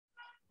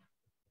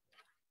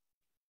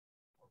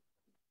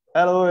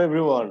Hello,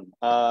 everyone.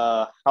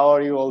 How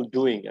are you all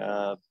doing?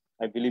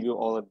 I believe you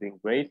all are doing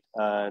great.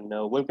 And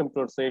welcome to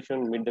our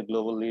session, Meet the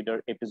Global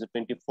Leader, episode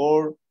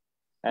 24.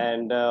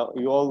 And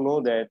you all know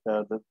that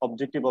the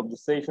objective of the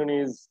session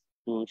is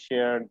to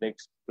share the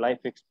life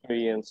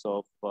experience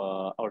of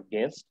our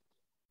guests,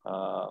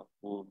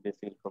 who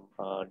basically from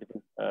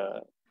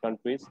different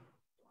countries.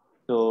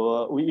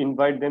 So we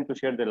invite them to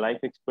share their life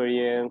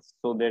experience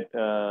so that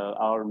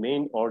our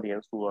main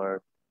audience, who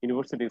are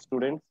university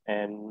students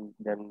and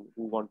then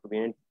who want to be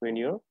an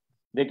entrepreneur,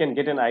 they can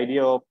get an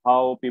idea of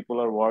how people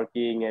are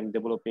working and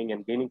developing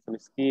and gaining some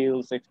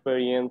skills,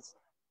 experience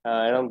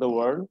around the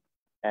world.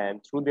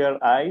 And through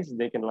their eyes,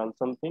 they can learn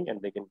something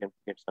and they can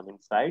get some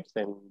insights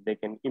and they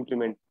can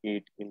implement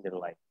it in their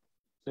life.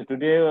 So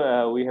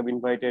today we have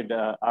invited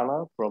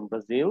Ana from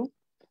Brazil.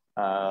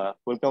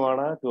 Welcome,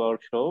 Anna, to our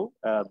show.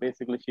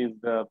 Basically, she's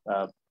the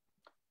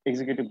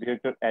executive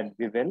director at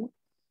Viven,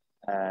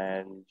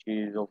 and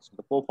she's also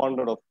the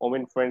co-founder of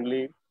Women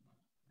Friendly.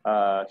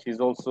 She's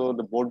also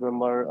the board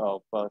member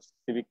of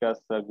Civicas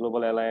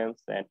Global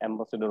Alliance and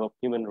ambassador of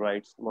Human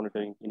Rights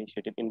Monitoring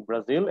Initiative in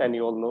Brazil. And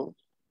you all know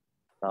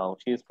now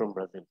she is from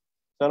Brazil.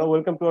 So, Anna,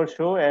 welcome to our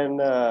show,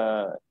 and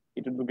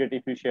it would be great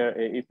if you share,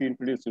 if you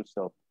introduce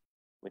yourself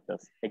with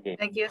us again.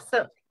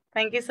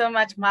 Thank you so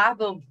much,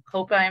 Marvel.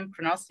 Hope I'm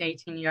pronouncing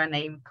your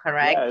name Yeah,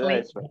 correctly.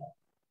 that's right.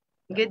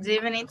 Good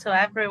evening to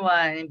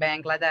everyone in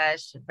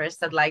Bangladesh.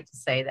 First, I'd like to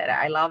say that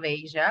I love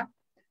Asia.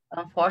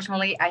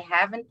 Unfortunately, I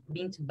haven't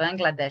been to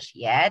Bangladesh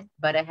yet,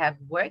 but I have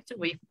worked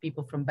with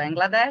people from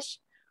Bangladesh.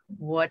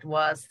 What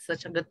was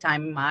such a good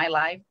time in my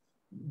life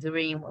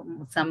during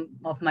some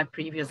of my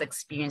previous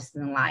experiences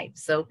in life.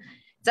 So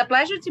it's a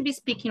pleasure to be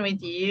speaking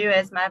with you.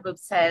 As Mahbub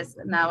says,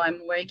 now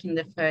I'm working in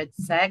the third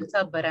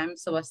sector, but I'm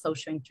also a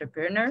social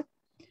entrepreneur.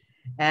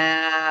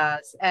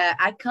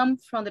 I come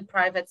from the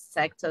private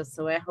sector,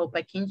 so I hope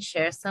I can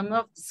share some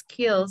of the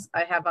skills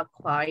I have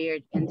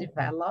acquired and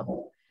developed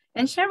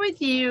and share with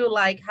you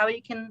like how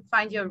you can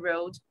find your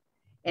road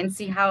and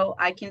see how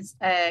I can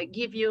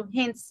give you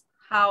hints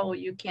how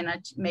you can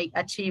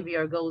achieve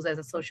your goals as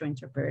a social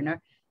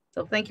entrepreneur.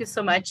 So thank you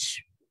so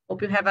much.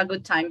 Hope you have a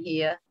good time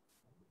here.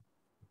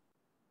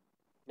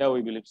 Yeah,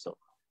 we believe so.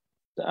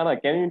 So, Anna,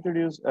 can you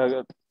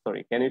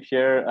can you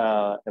share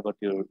about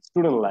your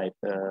student life,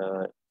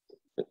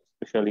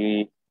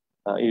 especially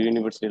your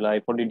university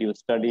life? What did you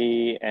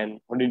study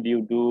and what did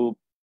you do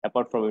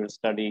apart from your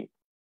study?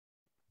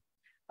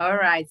 All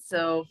right.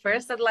 So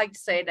first, I'd like to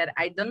say that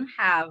I don't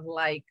have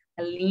like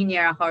a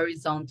linear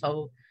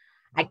horizontal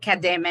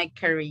academic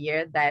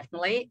career,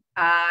 definitely.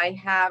 I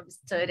have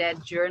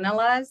studied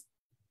journalism.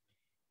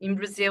 In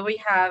Brazil, we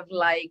have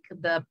like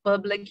the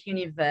public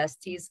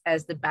universities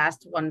as the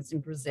best ones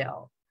in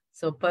Brazil.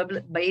 So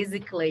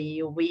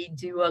basically, we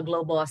do a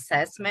global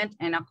assessment,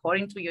 and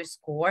according to your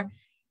score,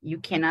 you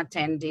can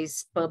attend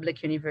these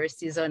public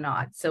universities or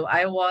not. So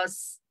I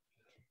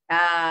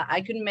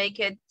could make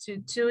it to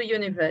two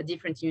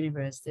different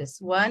universities.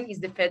 One is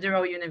the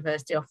Federal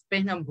University of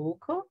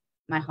Pernambuco,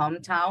 my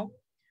hometown,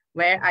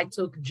 where I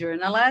took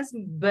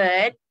journalism,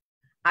 but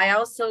I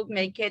also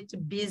make it to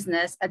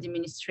business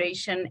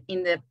administration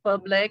in the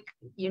public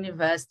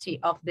university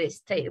of the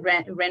state,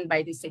 ran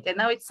by the state. I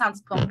know it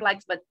sounds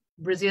complex, but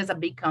Brazil is a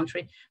big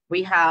country.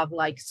 We have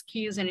like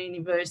schools and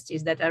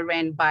universities that are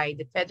ran by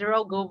the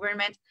federal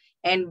government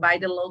and by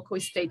the local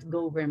state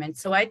government.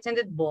 So I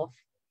attended both,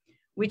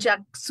 which are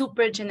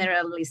super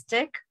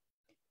generalistic.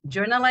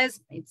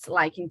 Journalism, it's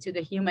like into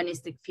the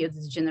humanistic field,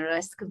 it's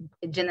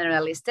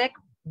generalistic.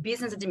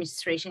 Business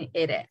administration,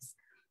 it is.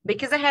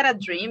 Because I had a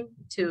dream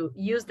to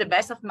use the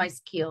best of my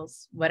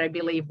skills, what I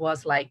believe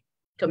was like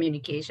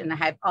communication. I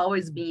have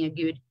always been a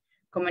good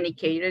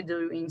communicator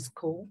during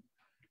school,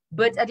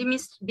 but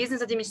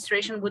business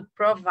administration would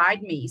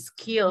provide me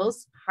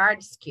skills,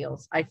 hard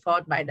skills, I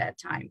thought by that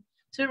time,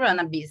 to run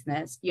a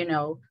business,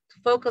 to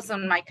focus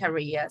on my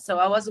career. So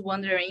I was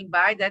wondering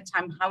by that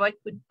time how I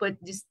could put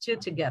these two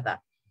together.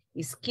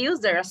 Skills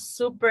that are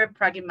super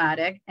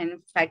pragmatic and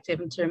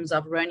effective in terms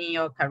of running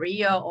your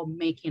career or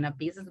making a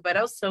business, but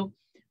also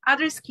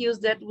other skills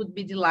that would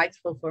be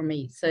delightful for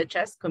me, such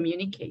as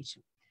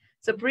communication.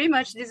 So pretty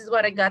much this is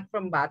what I got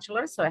from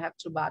bachelor's. So I have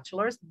 2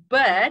 bachelors,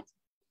 but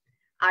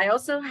I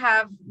also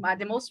have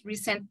the most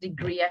recent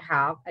degree I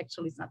have.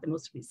 Actually, it's not the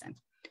most recent,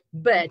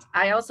 but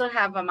I also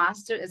have a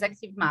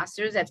executive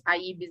master's at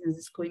IE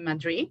Business School in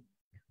Madrid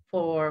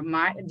for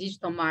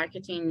digital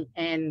marketing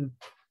and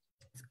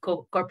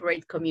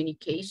corporate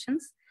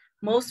communications.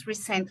 Most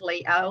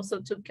recently, I also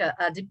took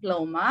a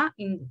diploma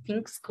in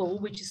Think School,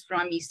 which is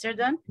from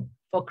Amsterdam,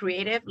 for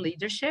creative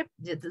leadership.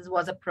 This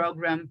was a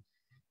program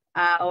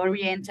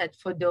oriented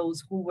for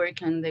those who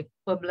work in the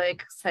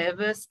public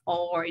service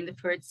or in the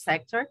third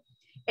sector.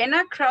 And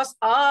across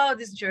all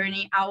this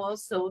journey, I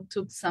also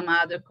took some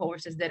other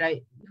courses that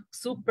I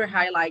super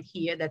highlight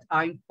here that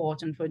are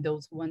important for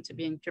those who want to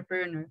be an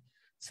entrepreneur,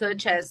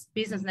 such as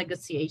business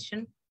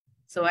negotiation.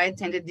 So I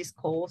attended this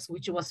course,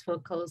 which was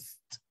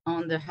focused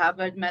on the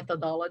Harvard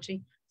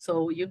methodology.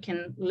 So you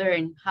can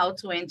learn how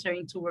to enter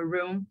into a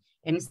room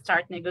and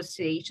start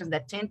negotiations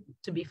that tend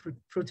to be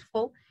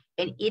fruitful.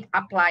 And it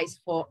applies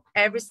for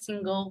every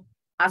single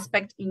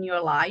aspect in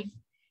your life.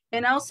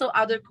 And also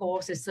other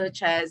courses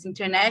such as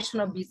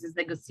international business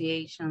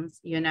negotiations,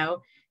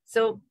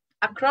 So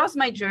across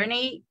my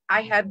journey,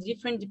 I had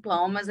different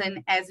diplomas,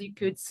 and as you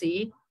could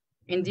see,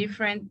 in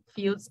different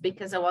fields,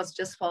 because I was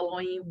just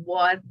following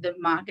what the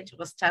market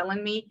was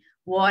telling me,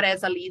 what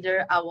as a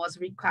leader I was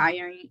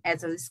requiring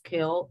as a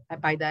skill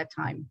by that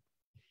time.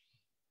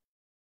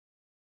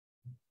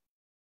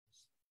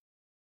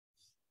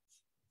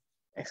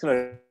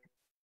 Excellent.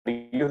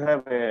 You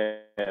have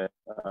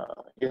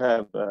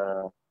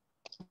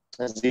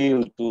a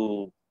zeal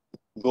to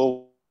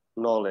go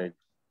knowledge.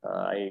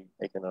 I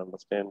can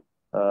understand.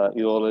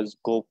 You always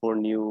go for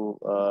new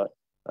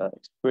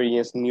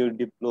experience, new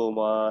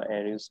diploma,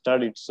 and you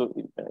studied so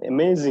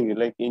amazing,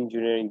 like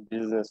engineering,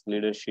 business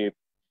leadership,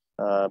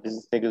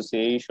 business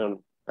negotiation,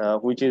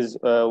 which is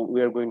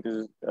we are going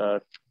to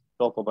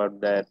talk about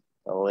that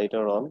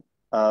later on.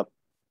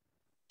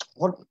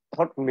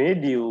 What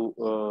made you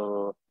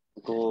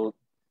go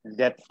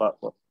that far?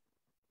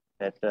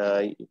 That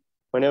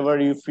whenever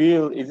you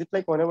feel, is it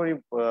like whenever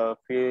you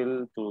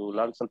feel to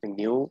learn something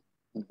new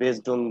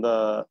based on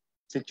the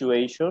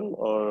situation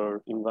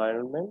or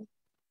environment,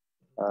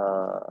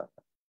 I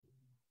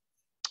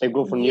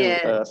go for new,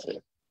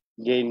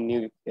 gain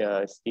new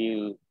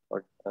skill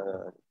or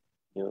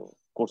new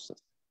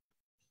courses.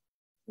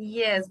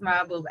 Yes,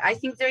 Mahbub. I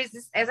think there is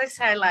this, as I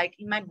said, like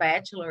in my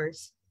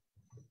bachelor's,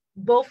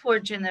 both were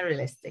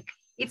generalistic.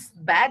 It's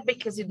bad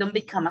because you don't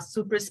become a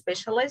super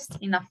specialist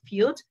in a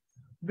field,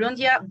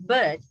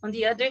 but on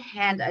the other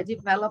hand, I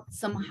developed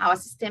somehow a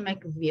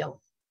systemic view.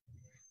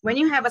 When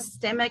you have a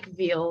systemic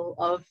view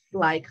of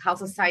like how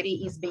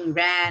society is being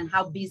ran,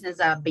 how business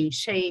are being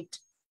shaped,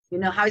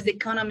 how the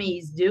economy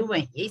is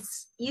doing,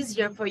 it's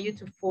easier for you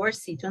to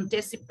foresee, to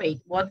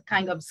anticipate what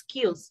kind of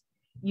skills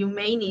you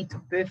may need to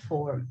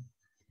perform.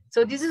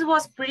 So this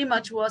was pretty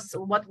much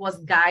what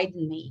was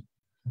guiding me,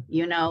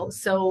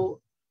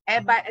 So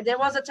there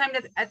was a time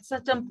that at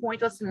certain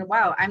point I was saying,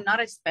 wow, I'm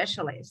not a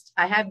specialist.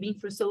 I have been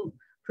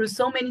through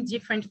so many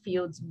different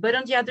fields. But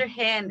on the other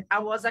hand, I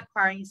was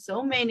acquiring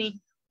so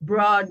many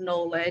broad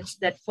knowledge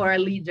that for a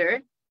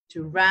leader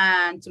to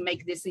run, to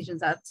make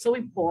decisions are so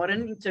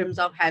important in terms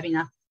of having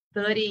a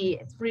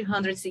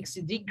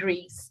 360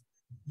 degrees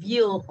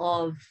view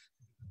of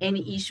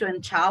any issue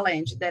and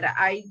challenge, that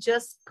I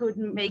just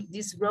couldn't make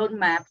this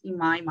roadmap in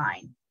my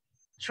mind,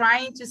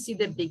 trying to see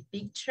the big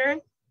picture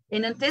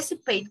and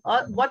anticipate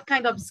what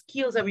kind of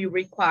skills are we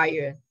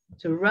require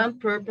to run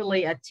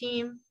properly a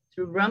team,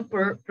 to run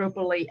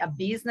properly a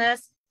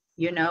business,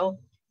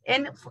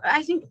 And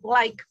I think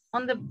like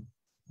on the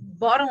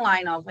bottom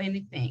line of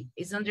anything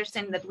is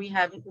understanding that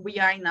we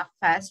are in a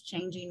fast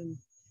changing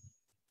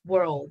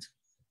world,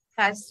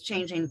 fast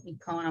changing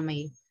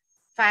economy,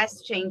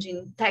 fast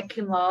changing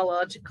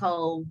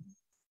technological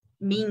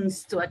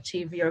means to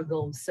achieve your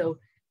goals. So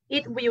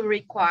it will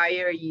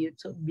require you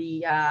to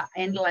be an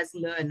endless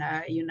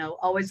learner,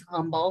 always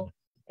humble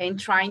and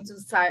trying to,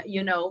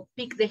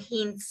 pick the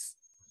hints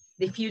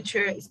the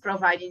future is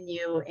providing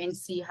you and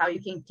see how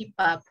you can keep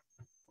up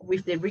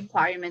with the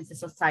requirements the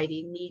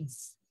society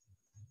needs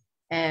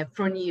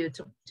from you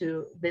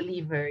to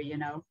deliver,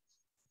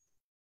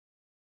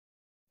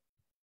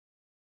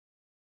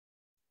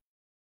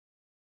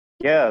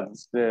 Yeah,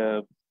 it's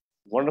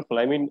wonderful.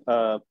 I mean,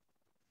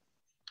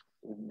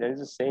 there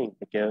is a saying,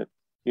 like,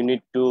 you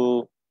need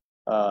to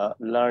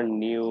learn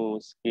new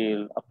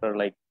skill after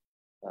like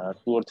 2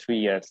 or 3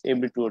 years,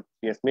 every 2 or 3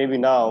 years. Maybe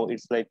now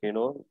it's like,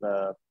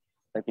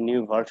 like a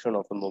new version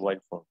of a mobile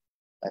phone,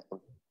 iPhone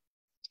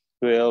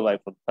 12,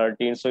 iPhone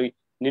 13. So you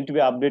need to be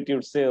update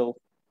yourself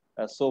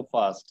so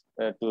fast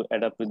to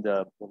adapt with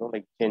the,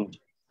 like change.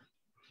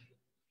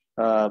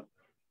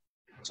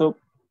 So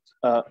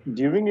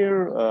during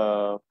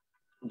your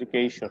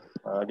education,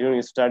 during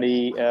your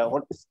study,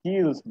 what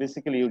skills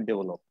basically you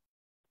develop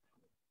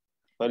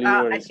while you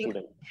were a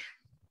student?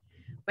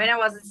 When I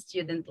was a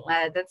student,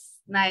 that's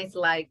nice,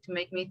 like to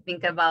make me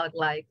think about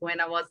like when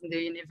I was in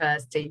the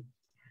university.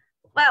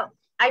 Well,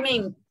 I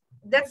mean,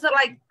 that's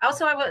like,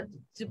 also I want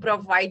to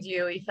provide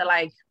you if I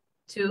like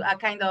to a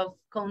kind of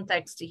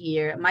context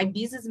here. My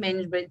business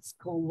management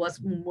school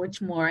was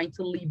much more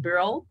into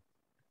liberal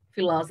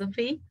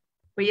philosophy,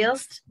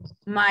 whilst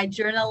my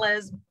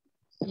journalism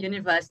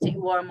university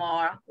were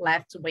more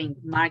left-wing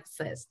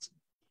Marxist.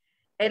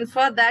 And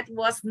for that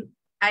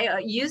I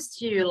used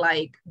to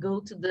like go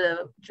to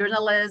the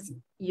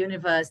journalism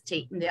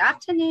university in the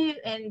afternoon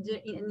and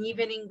in the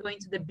evening going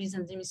to the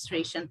business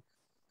administration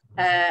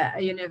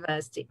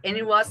university. And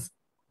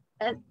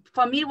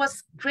for me, it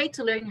was great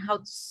to learn how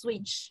to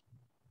switch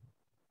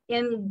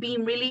and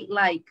being really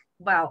like,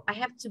 wow, I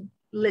have to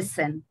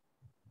listen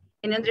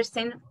and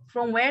understand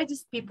from where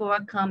these people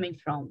are coming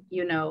from,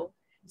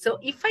 So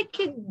if I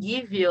could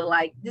give you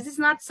like, this is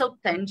not so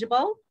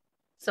tangible,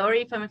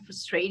 sorry if I'm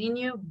frustrating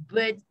you,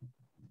 but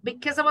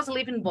because I was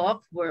living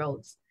both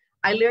worlds,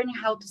 I learned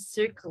how to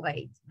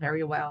circulate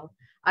very well.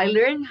 I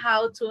learned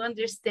how to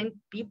understand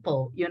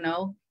people, you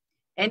know,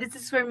 and this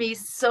is for me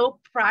so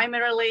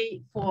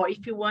primarily for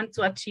if you want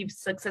to achieve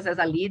success as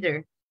a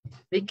leader,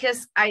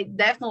 because I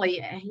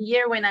definitely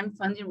here when I'm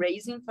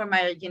fundraising for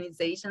my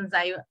organizations,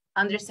 I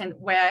understand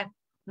where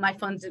my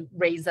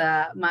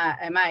fundraiser,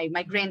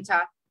 my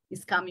granta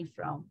is coming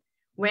from.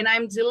 When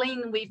I'm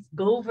dealing with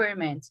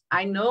government,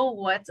 I know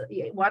what's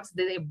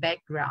the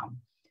background.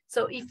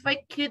 So if I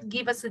could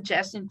give a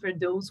suggestion for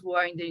those who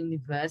are in the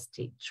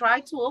university, try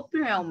to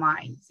open your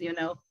minds, you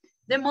know,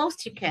 the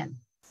most you can.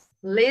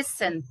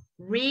 Listen,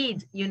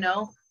 read, you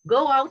know,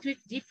 go out with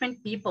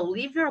different people,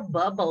 leave your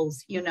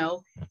bubbles, you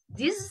know.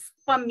 This is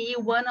for me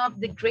one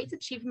of the great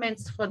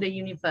achievements for the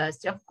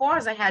university. Of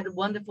course, I had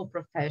wonderful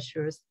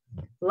professors,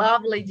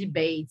 lovely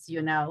debates,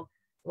 you know,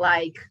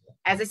 like,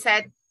 as I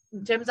said,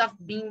 in terms of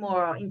being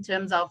more, in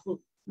terms of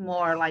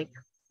more like,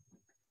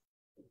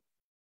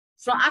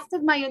 so after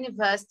my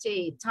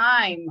university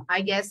time,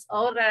 I guess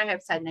all that I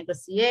have said,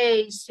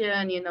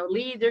 negotiation, you know,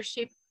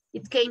 leadership,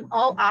 it came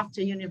all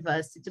after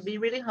university. To be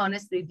really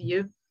honest with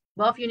you,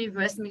 both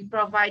universities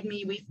provide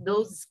me with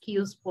those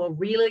skills for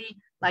really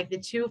like the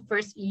 2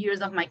 first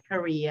years of my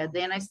career.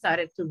 Then I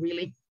started to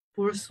really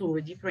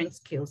pursue different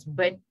skills.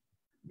 But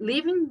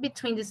living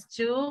between these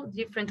two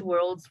different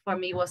worlds for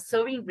me was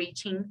so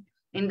enriching.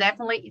 And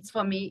definitely it's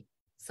for me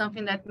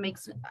something that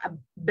makes a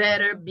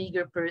better,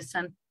 bigger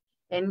person.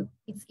 And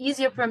it's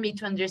easier for me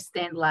to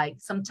understand, like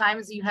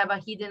sometimes you have a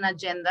hidden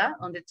agenda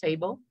on the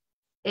table.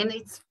 And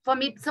it's for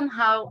me,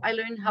 somehow I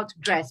learned how to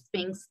grasp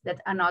things that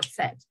are not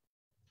said,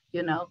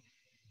 you know,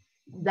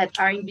 that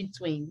are in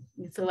between.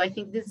 So I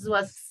think this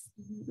was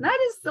not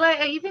as like,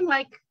 even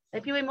like I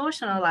feel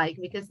emotional, like,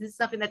 because this is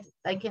something that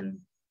I can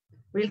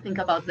really think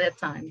about that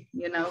time,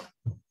 you know.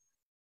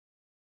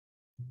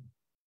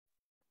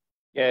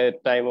 Yeah,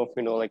 time of,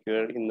 you know, like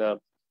you're in the,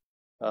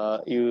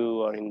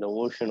 you are in the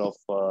ocean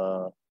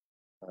of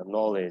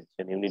knowledge,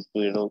 and you need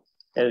to, you know,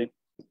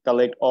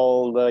 collect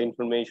all the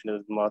information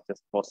as much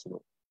as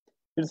possible.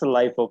 It's a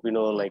life of, you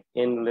know, like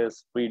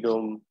endless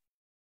freedom,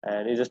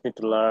 and you just need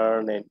to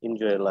learn and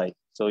enjoy life.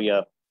 So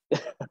yeah,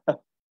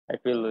 I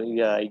feel,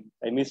 yeah,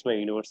 I miss my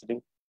university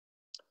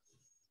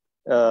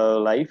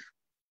life.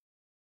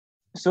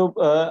 So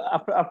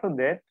after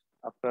that,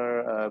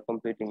 after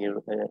completing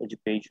your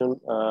education,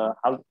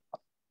 how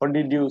what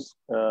did you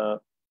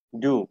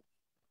do?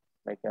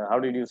 Like how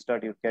did you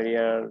start your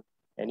career,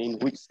 and in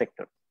which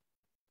sector?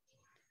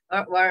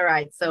 All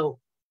right. So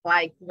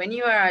like when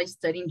you are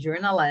studying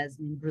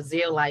journalism in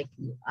Brazil, like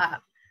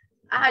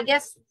I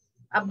guess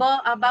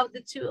about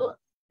the two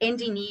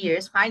ending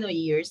years, final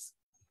years,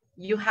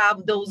 you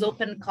have those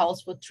open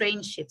calls for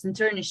traineeships,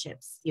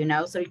 internships, you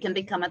know, so you can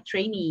become a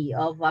trainee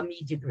of a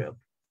media group.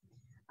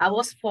 I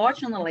was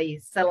fortunately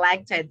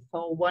selected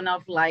for one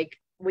of like,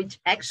 which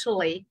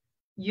actually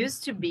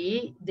used to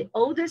be the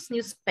oldest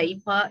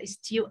newspaper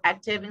still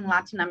active in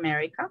Latin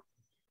America.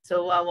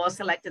 So I was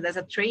selected as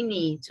a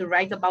trainee to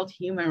write about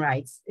human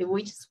rights,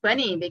 which is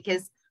funny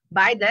because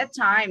by that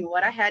time,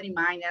 what I had in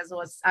mind as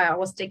I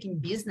was taking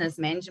business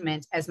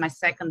management as my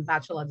second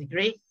bachelor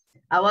degree.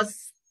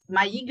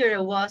 My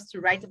eager was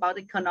to write about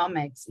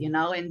economics, you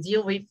know, and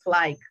deal with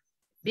like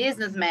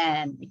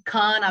businessmen,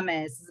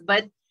 economists.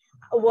 But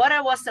what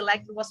I was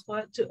selected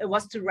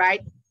was to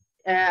write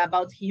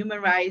about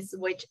human rights,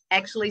 which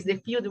actually is the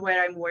field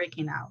where I'm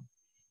working now.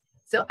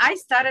 So I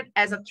started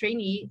as a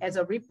trainee, as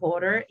a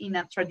reporter in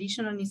a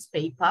traditional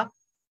newspaper,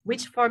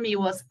 which for me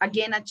was,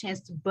 again, a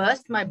chance to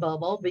burst my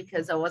bubble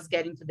because I was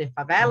getting to the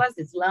favelas,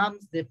 the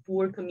slums, the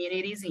poor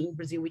communities in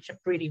Brazil, which are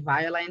pretty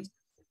violent,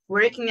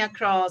 working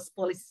across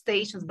police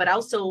stations, but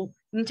also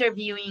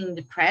interviewing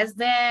the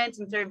president,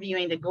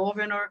 interviewing the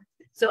governor.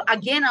 So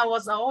again, I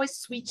was always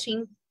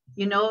switching,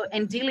 you know,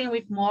 and dealing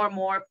with more and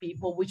more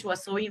people, which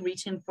was so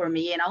enriching for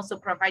me and also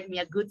provide me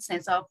a good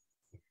sense of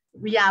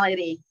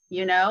reality,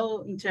 you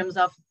know, in terms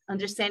of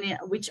understanding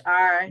which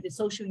are the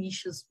social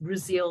issues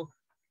Brazil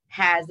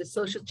has, the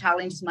social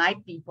challenges my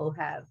people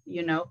have,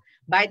 you know.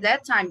 By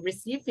that time,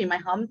 Recife, my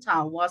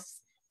hometown,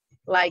 was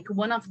like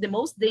one of the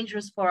most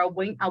dangerous for a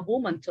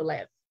woman to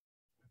live.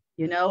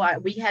 You know,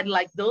 we had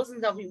like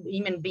dozens of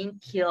women being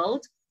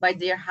killed by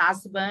their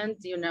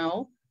husbands, you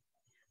know,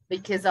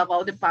 because of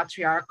all the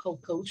patriarchal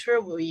culture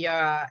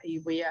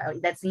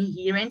that's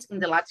inherent in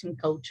the Latin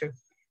culture.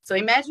 So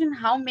imagine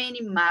how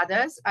many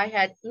mothers I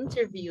had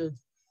interviewed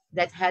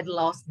that had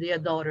lost their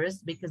daughters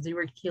because they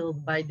were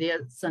killed by their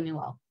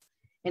son-in-law.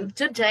 And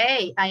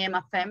today I am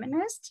a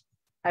feminist.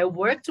 I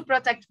work to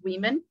protect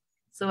women.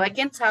 So I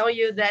can tell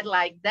you that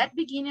like that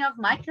beginning of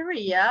my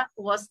career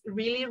was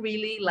really,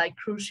 really like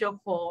crucial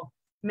for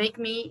make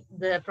me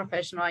the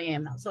professional I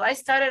am now. So I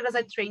started as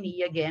a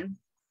trainee again.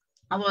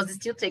 I was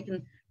still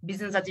taking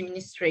business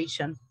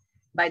administration.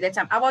 By that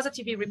time, I was a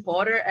TV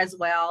reporter as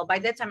well. By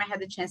that time, I had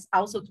the chance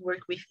also to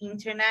work with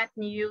internet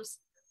news,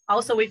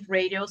 also with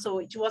radio. So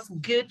it was a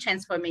good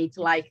chance for me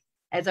to like,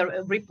 as a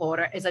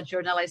reporter, as a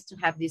journalist, to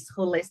have this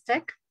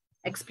holistic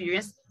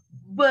experience.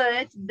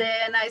 But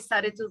then I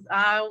started to,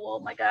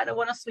 oh my God, I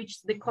want to switch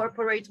to the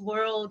corporate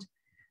world.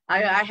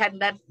 I had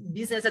that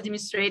business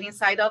administrating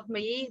side of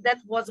me. That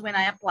was when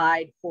I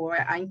applied for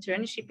an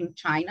internship in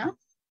China.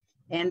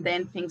 And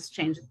then things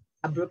changed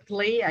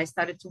abruptly. I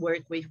started to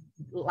work with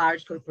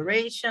large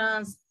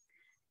corporations.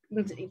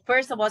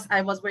 First,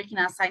 I was working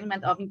an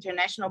assignment of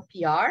international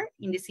PR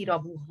in the city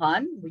of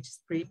Wuhan, which is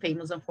pretty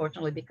famous,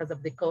 unfortunately, because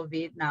of the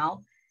COVID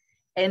now.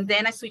 And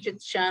then I switched to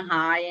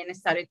Shanghai and I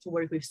started to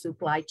work with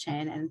supply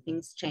chain, and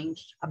things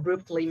changed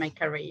abruptly in my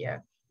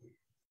career.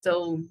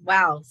 So,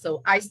 wow.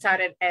 So I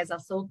started as a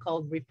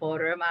so-called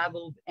reporter,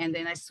 Mabu, and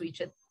then I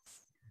switched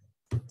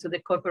to the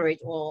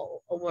corporate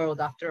world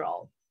after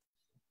all.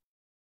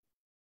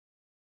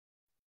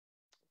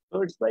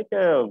 So it's like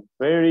a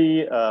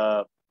very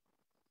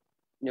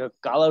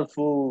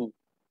colorful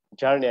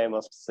journey, I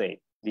must say,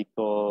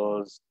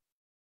 because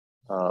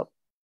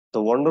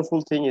the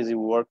wonderful thing is you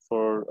work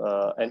for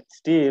and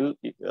still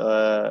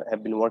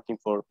have been working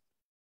for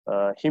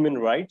human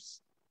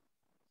rights.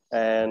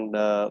 And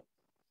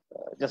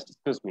just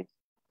excuse me.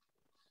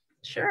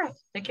 Sure,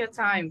 take your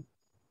time.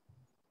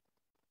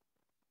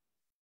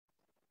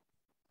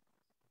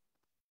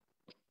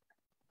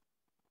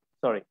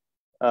 Sorry.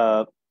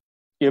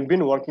 You've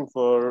been working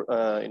for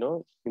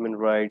human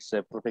rights,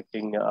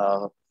 protecting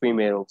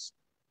females.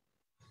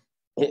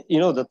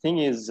 The thing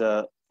is,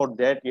 for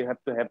that you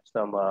have to have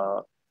some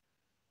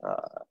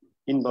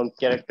inbound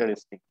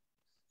characteristic.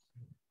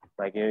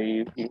 Like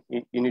you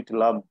need to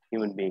love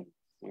human beings.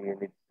 You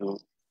need to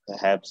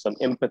have some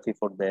empathy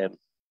for them,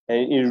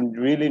 and you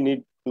really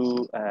need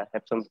to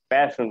have some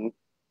passion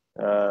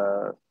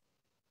to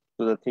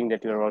the thing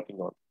that you are working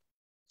on.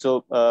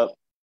 So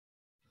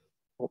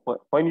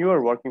when you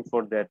are working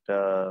for that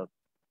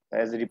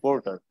as a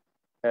reporter,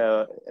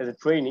 as a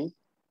trainee,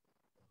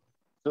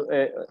 so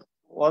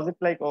was it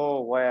like,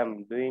 oh, why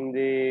I'm doing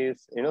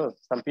this?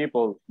 Some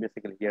people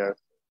basically here,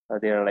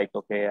 they are like,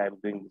 okay, I'm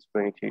doing this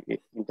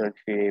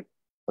internship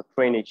or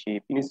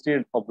traineeship.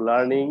 Instead of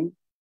learning,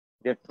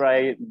 they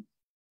try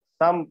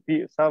some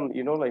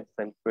like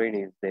some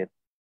trainees that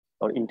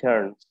or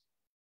interns.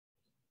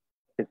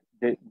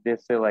 They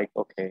say like,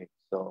 okay,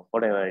 so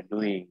what am I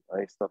doing?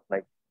 It's not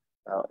like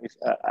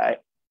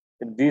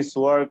this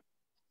work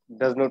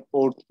does not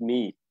owe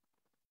me.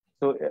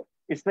 So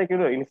it's like,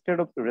 instead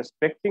of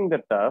respecting the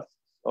task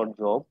or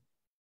job,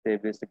 they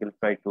basically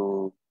try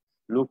to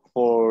look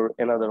for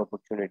another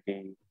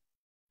opportunity,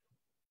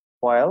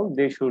 while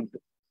they should,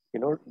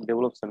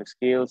 develop some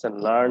skills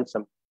and learn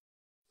some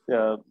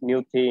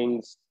new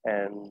things,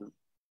 and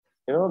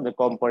the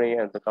company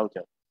and the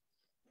culture.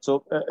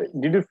 So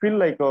did you feel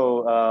like,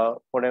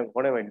 oh, what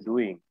am I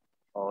doing?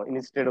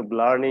 Instead of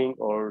learning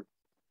or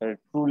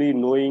truly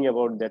knowing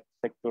about that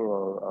sector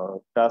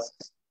or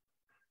tasks?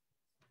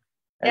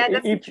 Yeah,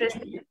 that's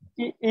interesting.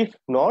 If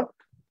not,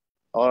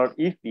 or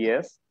if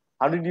yes,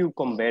 how did you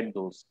combat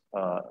those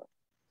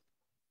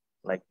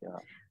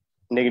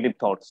negative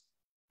thoughts?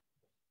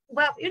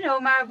 Well,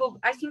 Marvel,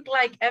 I think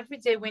like every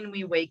day when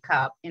we wake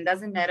up, it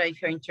doesn't matter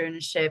if you're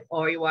internship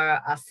or you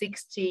are a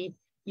 60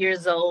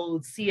 years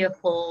old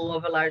CFO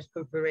of a large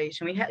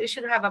corporation, we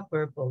should have a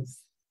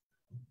purpose,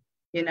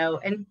 and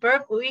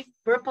with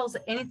purpose,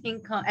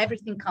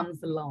 everything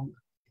comes along.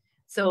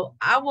 So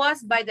I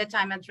was, by the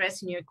time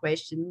addressing your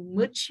question,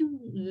 much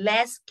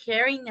less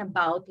caring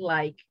about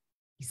like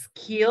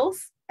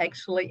skills,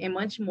 actually, and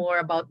much more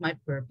about my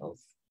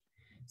purpose.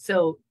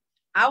 So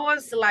I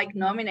was like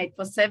nominated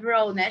for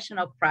several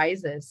national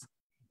prizes.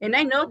 And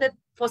I know that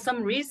for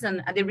some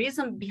reason, the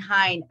reason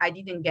behind I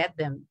didn't get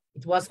them,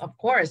 it was, of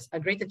course, a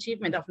great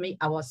achievement of me.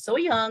 I was so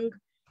young,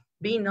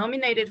 being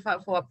nominated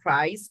for a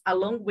prize,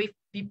 along with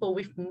people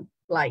with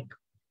like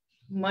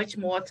much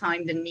more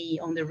time than me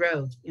on the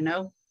road,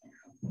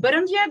 But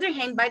on the other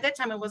hand, by that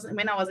time,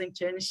 when I was in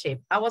internship,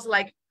 I was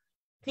like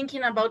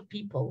thinking about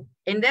people.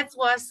 And that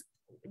was,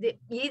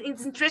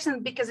 it's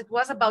interesting because it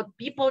was about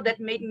people that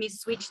made me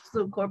switch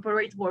to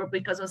corporate world,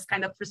 because it was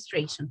kind of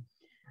frustration.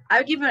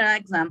 I'll give you an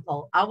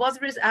example. I was,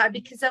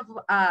 because of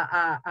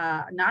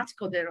an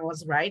article that I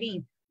was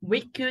writing,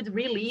 we could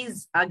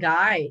release a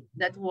guy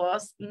that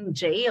was in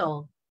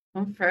jail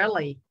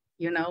unfairly,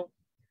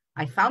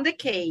 I found a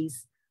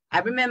case. I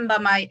remember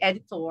my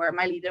editor,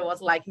 my leader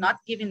was like not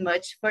giving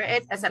much for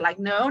it. I said like,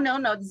 no,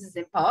 this is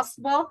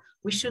impossible.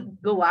 We should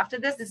go after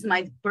this. This is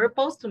my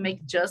purpose, to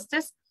make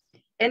justice.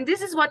 And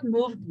this is what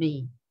moved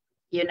me,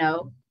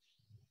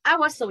 I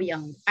was so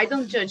young. I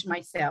don't judge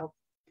myself.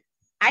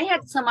 I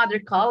had some other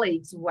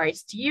colleagues who are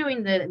still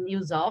in the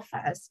news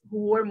office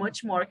who were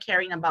much more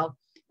caring about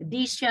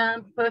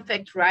edition,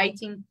 perfect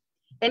writing.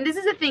 And this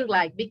is the thing,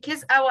 like,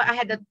 because I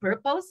had that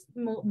purpose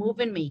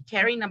moving me,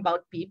 caring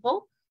about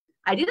people,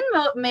 I didn't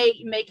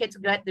make it to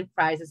get the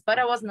prizes, but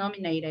I was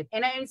nominated.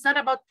 And it's not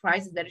about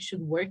prizes that you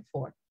should work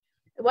for.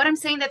 What I'm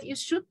saying that you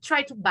should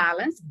try to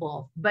balance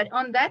both. But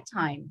on that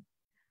time,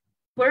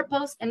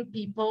 purpose and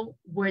people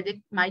were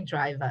my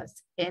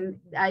drivers. And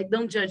I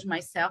don't judge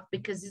myself,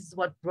 because this is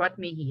what brought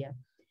me here.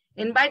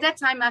 And by that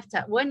time,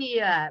 after 1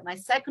 year, my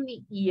second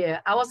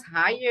year, I was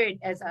hired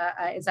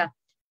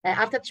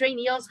after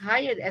training, I was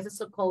hired as a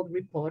so-called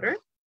reporter.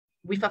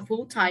 with a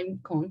full-time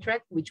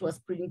contract, which was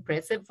pretty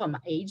impressive for my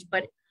age.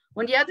 But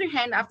on the other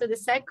hand, after the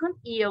second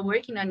year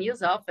working in a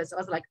news office, I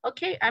was like,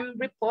 okay, I'm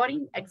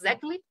reporting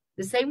exactly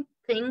the same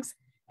things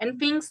and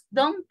things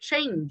don't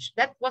change.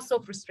 That was so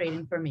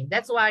frustrating for me.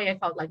 That's why I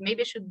felt like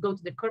maybe I should go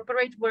to the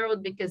corporate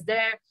world because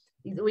there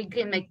we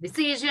can make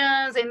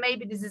decisions and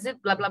maybe this is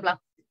it, blah, blah, blah.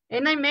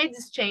 And I made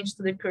this change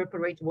to the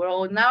corporate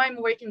world. Now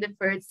I'm working the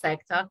third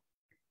sector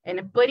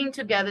and putting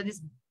together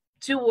these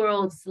two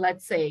worlds,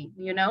 let's say,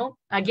 you know,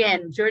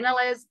 again,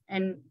 journalism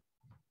and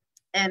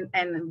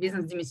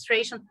business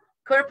administration,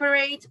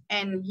 corporate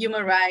and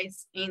human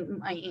rights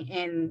in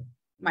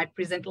my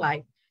present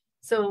life.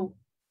 So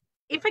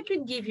if I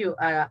could give you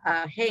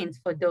a hint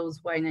for those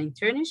who are in an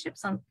internship,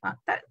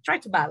 try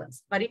to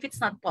balance. But if it's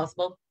not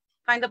possible,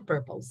 find a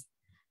purpose.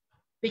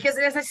 Because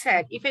as I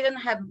said, if I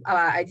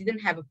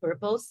didn't have a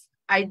purpose,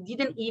 I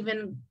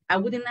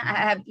wouldn't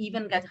have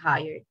even got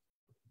hired.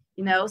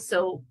 You know,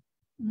 so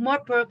more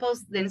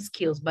purpose than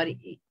skills. But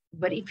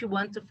if you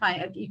want to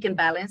find, you can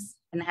balance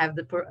and have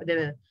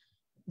the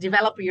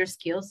develop your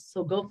skills.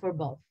 So go for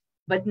both,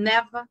 but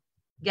never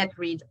get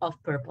rid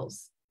of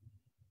purpose.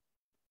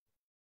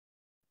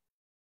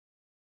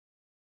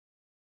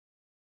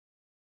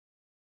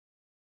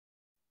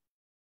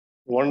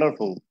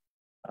 Wonderful.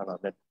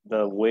 That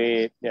the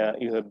way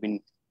you have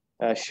been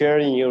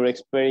sharing your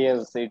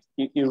experience,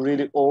 you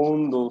really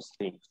own those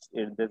things.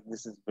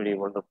 This is very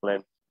wonderful,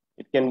 and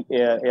it can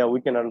we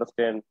can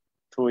understand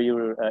through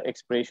your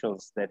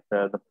expressions that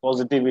the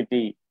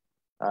positivity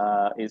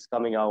is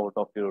coming out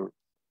of your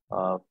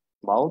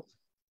mouth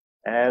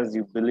as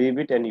you believe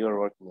it and you are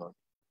working on it.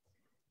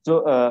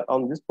 So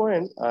on this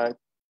point, I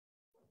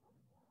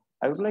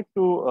would like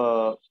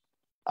to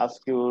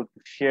ask you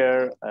to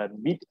share a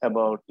bit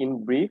about,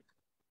 in brief,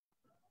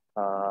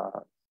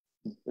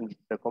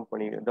 the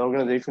company, the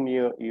organization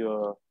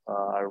you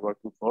are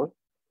working for,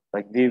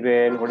 like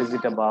Viven, what is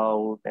it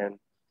about, and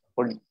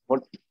what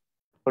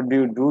do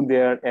you do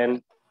there,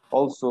 and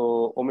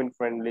also women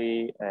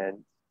friendly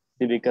and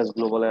Civicas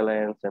Global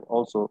Alliance, and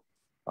also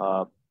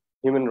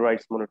Human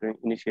Rights Monitoring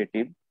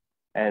Initiative,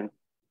 and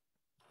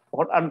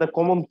what are the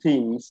common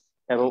themes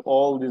among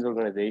all these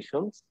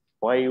organizations,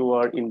 why you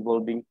are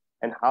involving,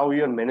 and how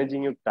you are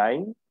managing your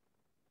time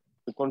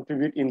to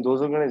contribute in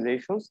those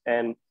organizations,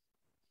 and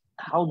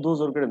how those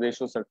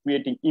organizations are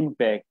creating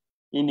impact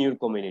in your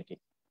community.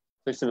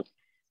 So it's all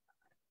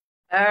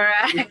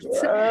right.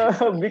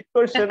 a big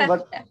question,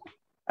 but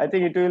I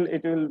think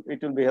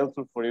it will be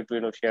helpful for you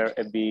to share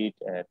a bit,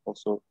 and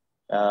also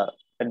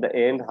at the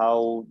end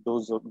how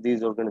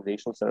these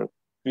organizations are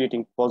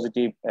creating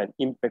positive and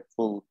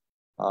impactful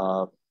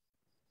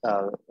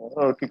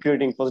or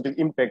creating positive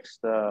impacts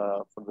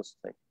for the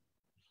society.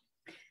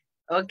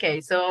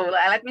 Okay, so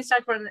let me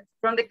start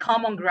from the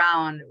common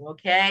ground,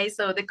 okay?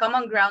 So the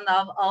common ground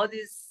of all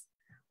these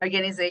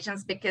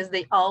organizations, because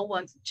they all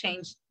want to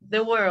change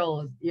the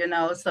world, you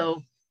know,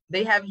 so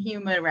they have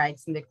human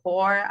rights in the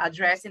core,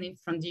 addressing it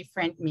from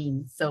different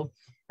means. So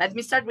let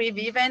me start with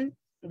Viven,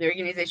 the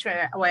organization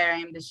where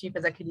I'm the Chief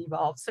Executive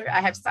Officer.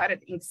 I have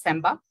started in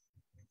December.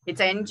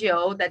 It's an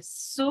NGO that's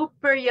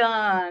super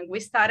young.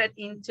 We started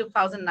in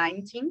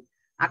 2019.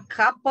 A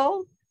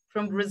couple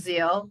from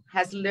Brazil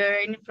has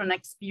learned from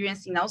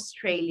experience in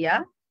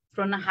Australia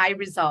from High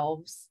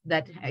Resolves,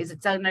 that is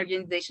an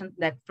organization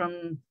that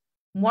from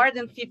more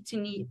than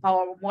 15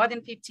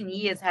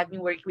 years have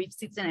been working with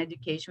citizen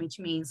education, which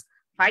means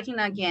fighting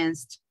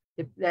against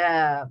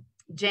the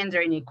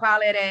gender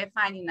inequality,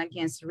 fighting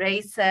against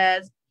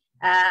races.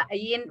 Our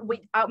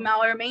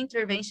main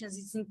interventions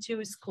is in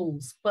two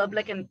schools,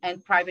 public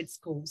and private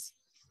schools,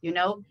 you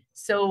know.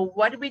 So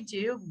what we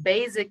do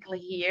basically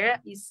here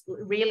is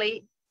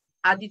really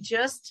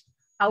adjust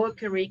our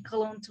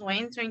curriculum to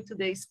enter into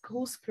the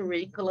school's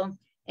curriculum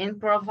and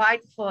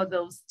provide for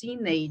those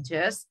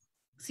teenagers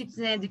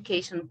citizen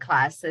education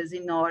classes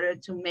in order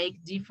to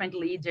make different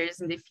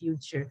leaders in the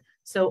future.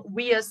 So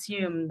we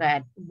assume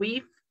that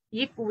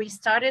if we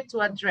started to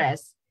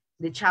address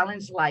the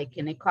challenge like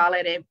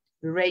inequality,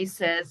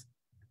 races,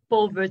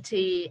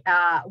 poverty,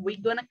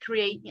 we're gonna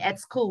create at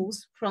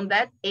schools from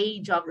that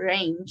age of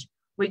range,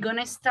 we're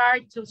gonna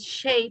start to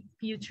shape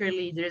future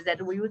leaders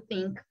that we would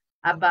think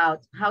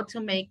about how to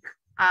make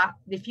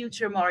the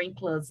future more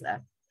inclusive.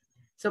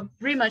 So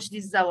pretty much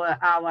this is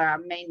our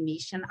main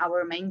mission,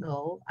 our main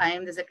goal. I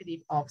am the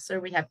executive officer.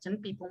 We have 10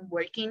 people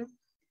working.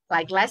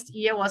 Like last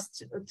year was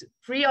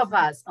 3 of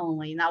us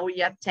only. Now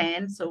we are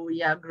 10, so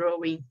we are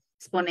growing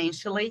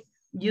exponentially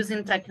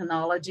using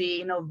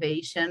technology,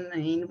 innovation,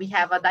 and we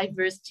have a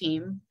diverse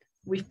team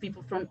with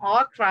people from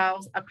all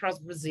across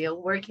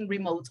Brazil working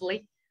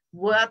remotely.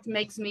 What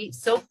makes me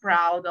so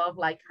proud of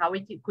like how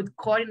we could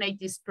coordinate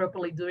this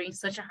properly during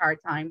such a hard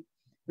time,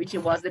 which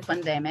it was the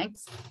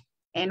pandemics.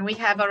 And we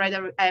have already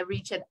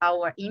reached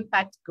our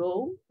impact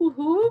goal.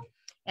 Woohoo!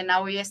 And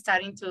now we are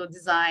starting to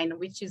design,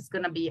 which is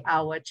going to be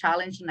our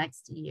challenge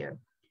next year.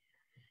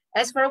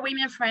 As for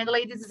Women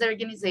Friendly, this is an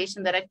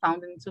organization that I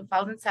founded in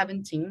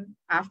 2017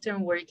 after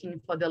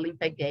working for the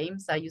Olympic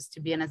Games. I used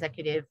to be an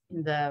executive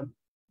in the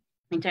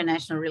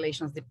International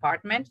Relations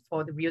Department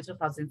for the Rio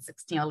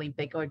 2016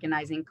 Olympic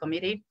Organizing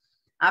Committee.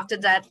 After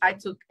that, I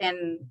took,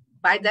 and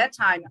by that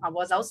time, I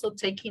was also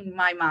taking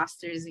my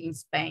master's in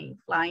Spain,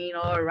 flying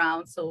all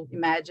around. So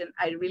imagine,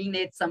 I really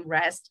need some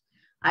rest.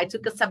 I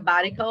took a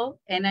sabbatical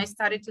and I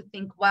started to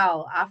think,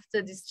 well,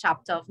 after this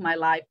chapter of my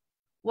life,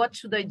 what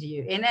should I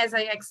do? And as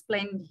I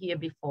explained here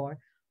before,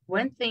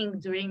 one thing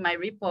during my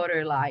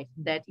reporter life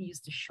that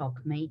used to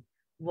shock me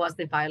was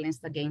the violence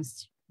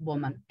against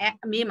women. And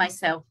me,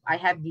 myself, I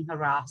have been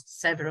harassed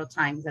several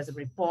times as a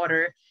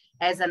reporter,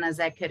 as an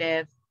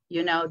executive.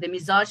 You know, the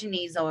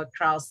misogyny is all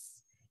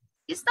across.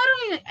 It's not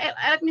only,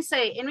 let me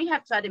say, and we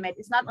have to admit,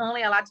 it's not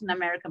only a Latin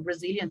American,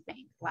 Brazilian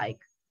thing. Like,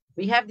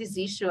 we have this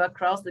issue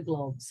across the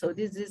globe. So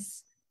this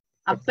is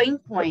a pain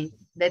point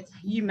that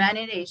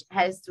humanity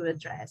has to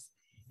address.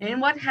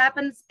 And what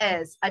happens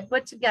is I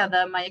put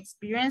together my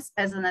experience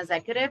as an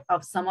executive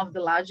of some of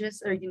the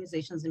largest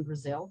organizations in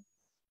Brazil.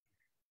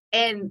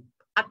 And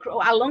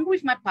along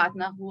with my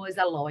partner, who is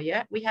a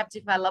lawyer, we have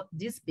developed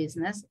this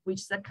business,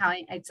 which is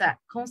it's a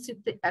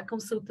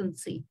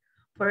consultancy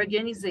for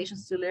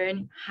organizations to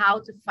learn how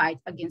to fight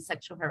against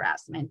sexual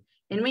harassment.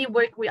 And we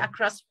work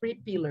across 3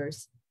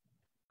 pillars: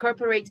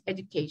 corporate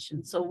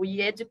education. So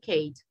we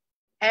educate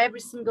every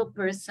single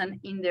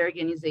person in the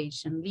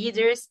organization,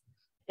 leaders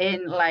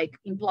and like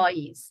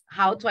employees,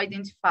 how to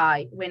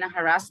identify when a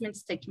harassment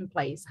is taking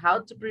place, how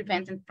to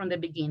prevent it from the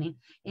beginning,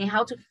 and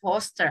how to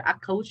foster a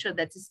culture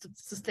that is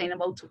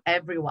sustainable to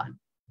everyone.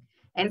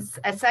 And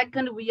a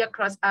second, we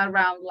across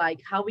around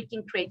like how we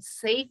can create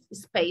safe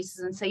spaces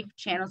and safe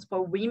channels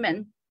for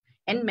women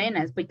and men,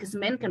 because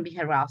men can be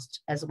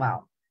harassed as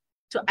well,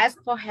 to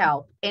ask for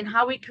help, and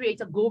how we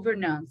create a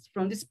governance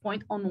from this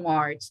point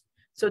onwards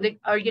so the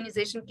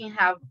organization can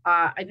have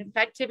an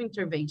effective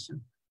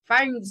intervention,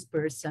 firing this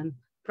person,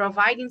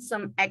 providing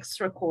some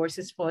extra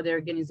courses for the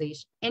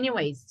organization.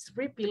 Anyways, it's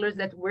 3 pillars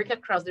that work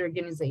across the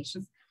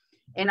organizations,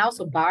 and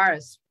also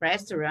bars,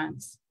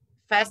 restaurants,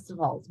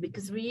 festivals,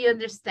 because we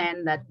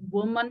understand that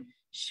women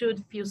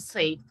should feel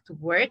safe to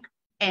work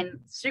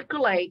and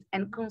circulate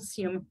and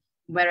consume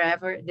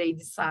wherever they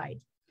decide.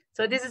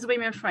 So this is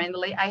women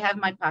friendly. I have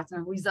my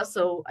partner who is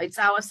also, it's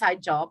our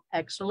side job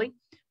actually,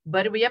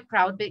 but we are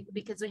proud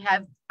because we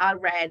have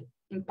already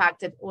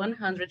impacted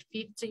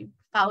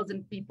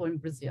 150,000 people in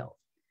Brazil.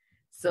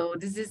 So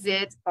this is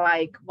it,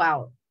 like,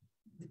 wow,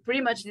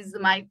 pretty much this is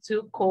my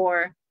 2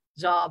 core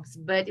jobs.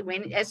 But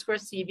when as for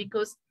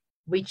Cívicos,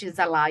 which is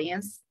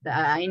Alliance, the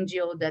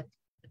NGO that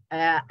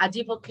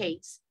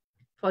advocates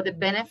for the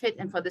benefit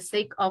and for the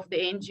sake of the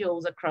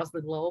NGOs across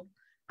the globe,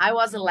 I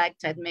was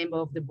elected member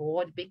of the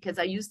board because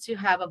I used to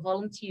have a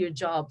volunteer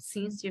job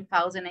since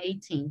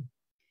 2018.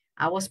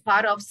 I was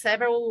part of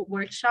several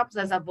workshops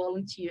as a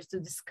volunteer to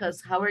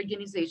discuss how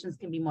organizations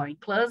can be more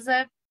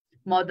inclusive,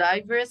 more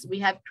diverse. We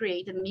have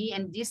created, me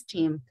and this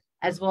team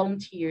as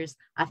volunteers,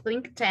 a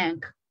think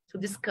tank to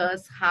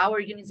discuss how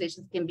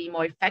organizations can be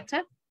more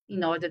effective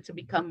in order to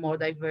become more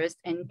diverse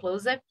and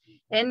inclusive.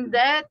 And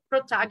that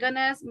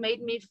protagonist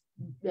made me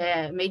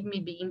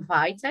be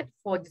invited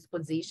for this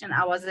position.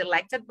 I was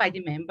elected by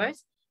the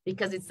members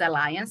because it's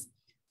Alliance.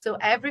 So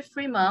every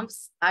 3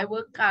 months, I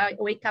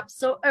wake up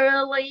so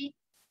early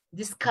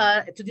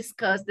to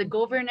discuss the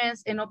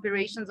governance and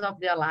operations of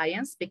the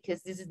Alliance,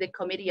 because this is the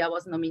committee I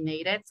was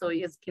nominated. So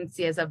you can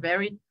see, as a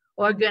very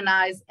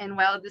organized and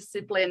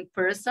well-disciplined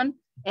person,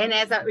 and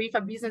with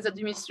a business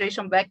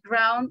administration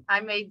background,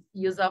 I made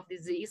use of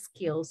these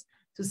skills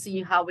to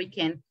see how we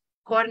can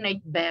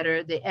coordinate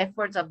better the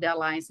efforts of the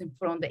Alliance, and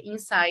from the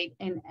inside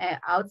and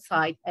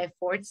outside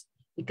efforts,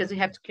 because we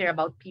have to care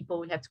about people,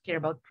 we have to care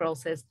about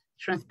process,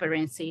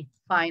 transparency,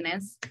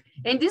 finance.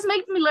 And this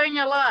made me learn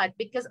a lot,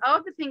 because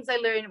all the things I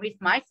learned with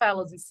my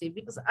fellows in Civ,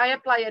 because I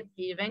apply at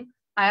Given,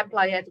 I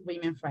apply at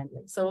Women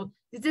Friendly. So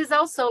this is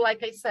also,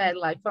 like I said,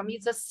 like for me,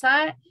 it's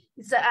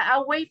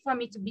a way for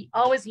me to be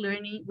always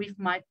learning with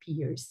my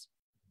peers.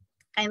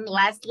 And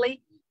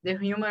lastly, the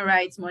Human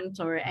Rights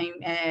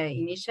Monitoring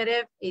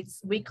Initiative,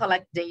 we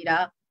collect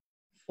data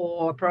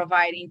for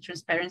providing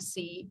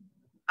transparency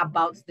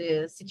about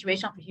the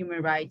situation of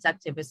human rights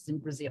activists in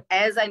Brazil.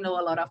 As I know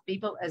a lot of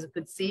people, as you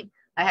could see,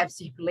 I have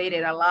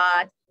circulated a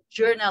lot.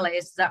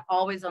 Journalists are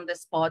always on the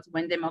spot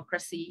when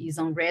democracy is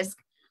on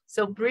risk.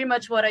 So pretty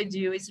much what I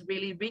do is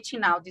really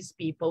reaching out these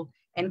people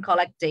and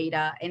collect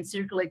data and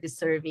circulate the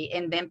survey,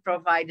 and then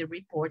provide the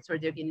reports for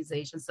the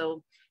organization.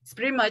 So it's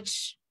pretty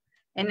much,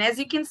 and as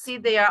you can see,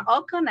 they are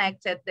all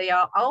connected. They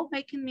are all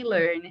making me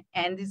learn.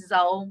 And this is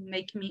all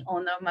making me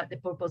honor the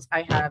purpose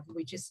I have,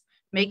 which is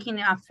making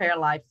a fair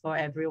life for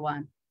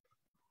everyone.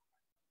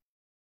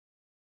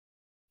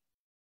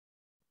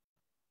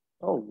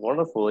 Oh,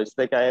 wonderful. It's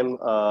like I am,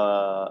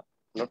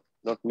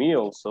 not me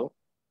also.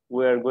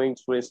 We are going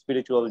through a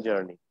spiritual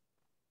journey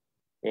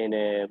in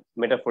a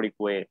metaphoric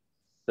way.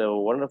 So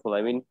wonderful.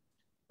 I mean,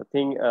 the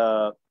thing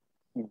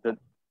that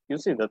you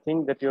see, the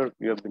thing that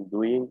you have been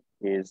doing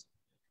is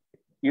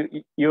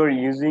you're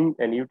using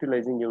and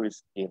utilizing your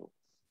skill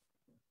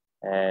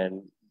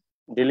and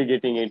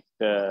delegating it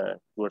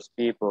towards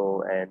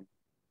people and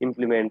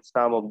implement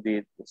some of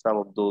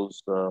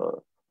those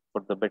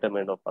for the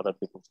betterment of other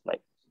people's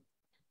life.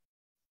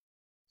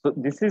 So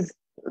this is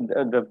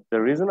the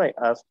reason I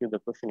asked you the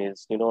question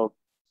is,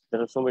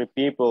 there are so many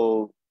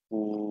people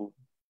who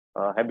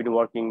have been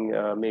working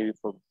maybe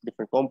for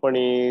different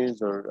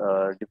companies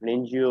or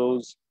different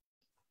NGOs,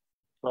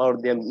 or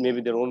they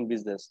maybe their own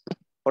business.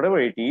 Whatever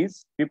it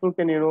is, people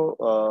can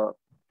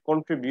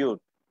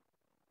contribute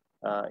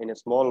in a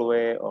small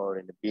way or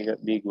in a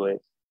big way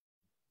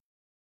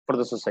for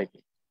the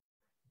society.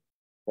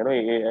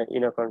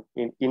 In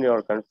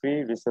our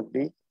country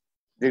recently,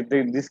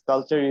 this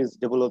culture is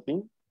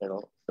developing.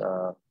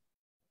 I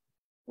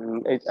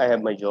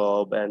have my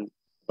job,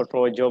 but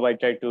from my job I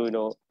try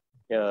to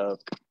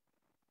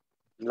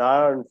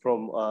learn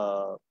from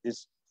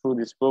this through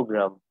this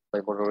program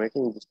by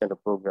moderating this kind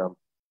of program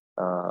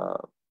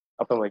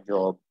after my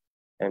job,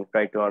 and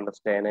try to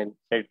understand and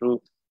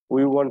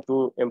we want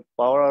to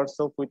empower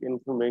ourselves with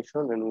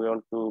information, and we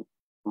want to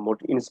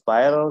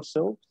inspire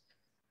ourselves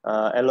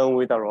along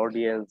with our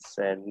audience,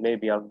 and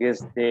maybe our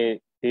guests, they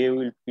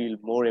will feel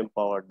more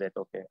empowered that,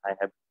 okay, I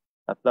have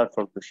a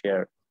platform to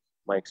share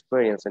my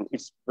experience. And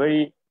it's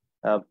very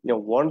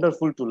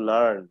wonderful to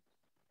learn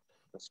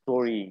the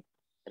story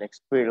and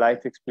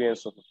life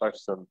experience of a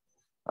person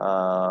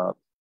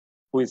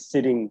who is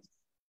sitting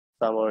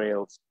somewhere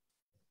else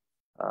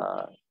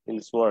in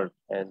this world.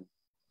 And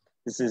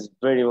this is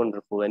very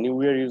wonderful. And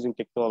we are using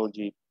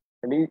technology,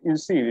 and you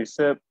see, it's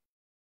a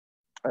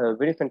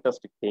very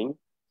fantastic thing.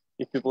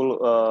 If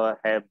people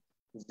have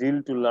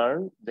zeal to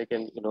learn, they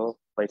can,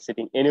 by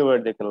sitting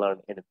anywhere, they can learn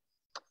anything.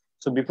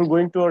 So before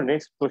going to our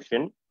next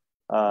question,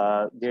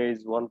 there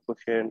is one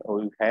question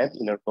we had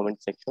in our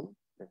comment section.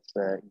 Let's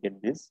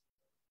get this,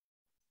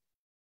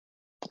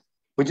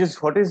 which is,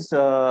 what is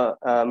Mr.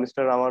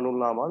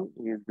 Amanul Aman?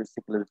 He is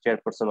basically the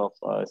chairperson of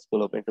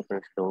School of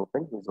Entrepreneurship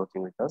Development. He's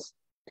working with us.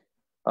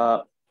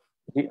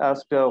 He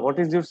asked, what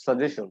is your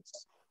suggestions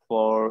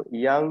for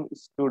young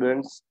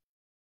students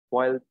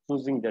while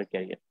choosing their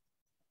career?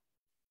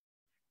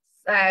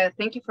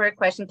 Thank you for your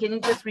question. Can you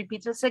just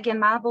repeat this again,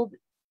 Marble?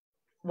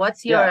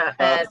 What's your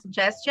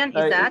suggestion?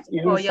 Is that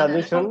your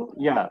suggestion?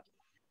 Yeah,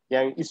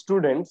 young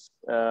students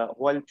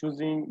while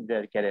choosing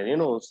their career.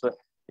 So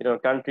in our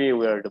country,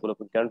 we are a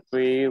developing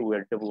country. We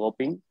are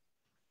developing.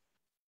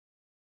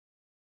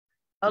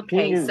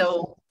 Okay,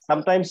 so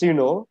sometimes in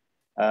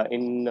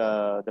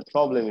the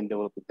problem in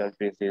developing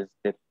countries is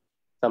that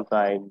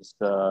sometimes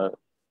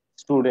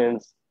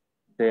students,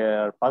 they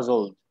are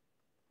puzzled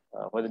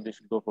whether they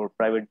should go for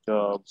private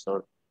jobs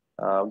or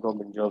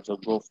government jobs,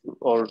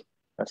 or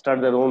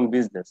start their own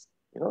business.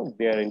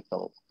 They are in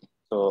trouble.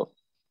 So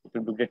it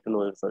would be great to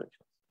know your solution.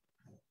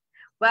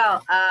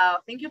 Well,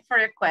 thank you for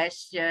your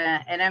question,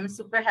 and I'm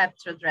super happy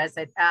to address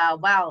it.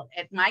 Well,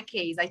 at my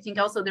case, I think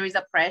also there is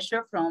a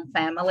pressure from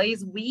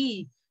families.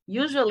 We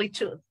usually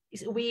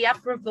we are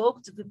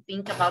provoked to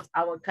think about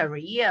our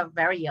career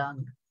very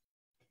young.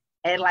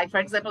 And like, for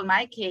example, in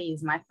my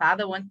case, my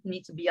father wanted me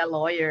to be a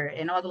lawyer,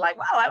 and I was like,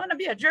 well, I want to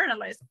be a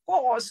journalist. Of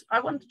course, I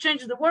want to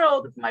change the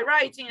world with my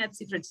writing,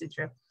 etc.,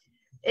 etc.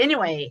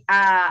 Anyway,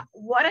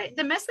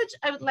 the message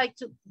I would like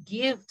to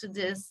give to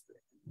this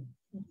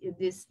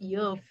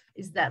youth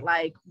is that,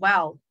 like,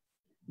 well,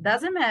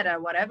 doesn't matter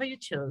whatever you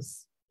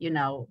choose,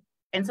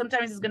 and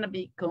sometimes it's going to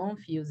be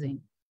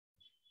confusing.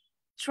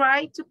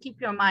 Try to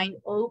keep your mind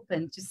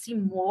open to see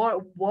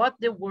more what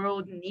the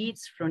world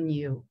needs from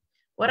you.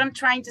 What I'm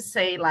trying to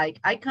say, like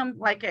I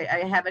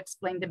have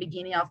explained the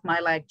beginning of my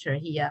lecture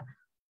here,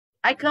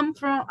 I come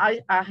from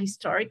a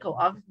historical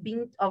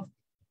of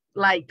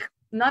like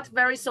not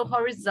very so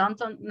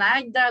horizontal,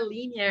 neither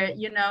linear,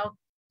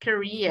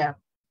 career,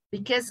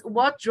 because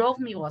what drove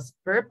me was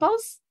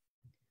purpose,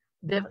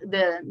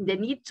 the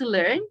need to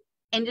learn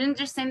and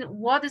understand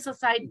what the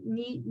society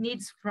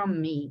needs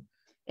from me.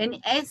 And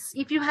as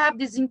if you have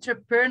this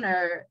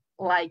entrepreneur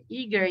like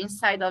eager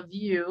inside of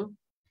you,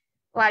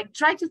 like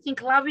try to think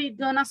how we're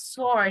gonna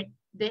sort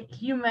the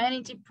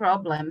humanity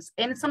problems.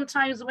 And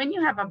sometimes when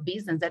you have a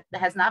business that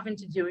has nothing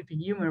to do with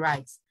human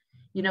rights,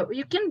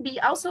 you can be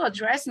also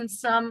addressing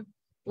some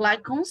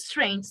like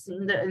constraints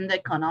in the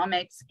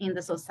economics, in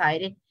the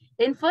society.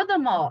 And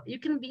furthermore, you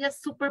can be a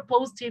super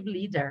positive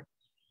leader.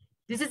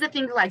 This is the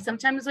thing, like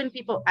sometimes when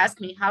people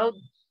ask me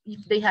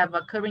if they have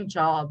a current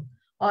job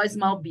or a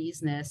small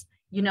business,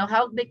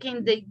 how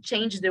they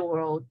change the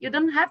world. You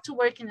don't have to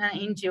work in an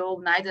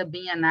NGO, neither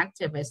being an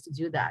activist to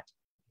do that.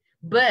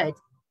 But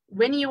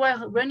when you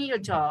are running your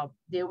job,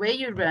 the way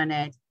you run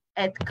it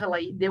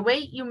ethically, the way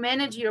you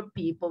manage your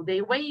people,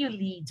 the way you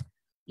lead,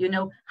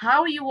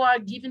 how you are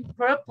giving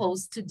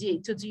purpose to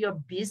your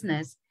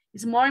business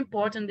is more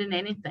important than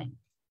anything.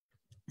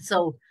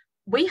 So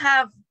we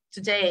have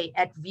today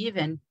at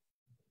Vivian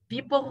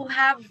people who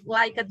have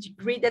like a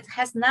degree that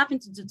has nothing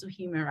to do to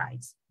human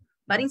rights.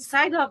 But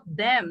inside of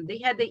them, they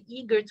had the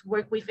eager to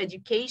work with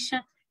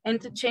education and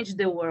to change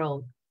the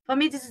world. For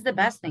me, this is the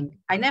best thing.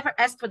 I never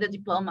asked for the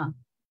diploma.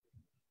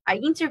 I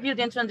interviewed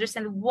them to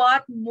understand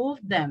what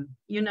moved them,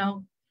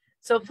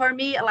 So for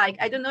me, like,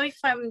 I don't know if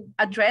I'm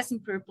addressing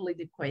properly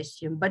the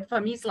question, but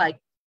for me, it's like,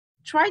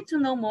 try to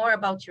know more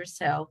about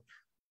yourself.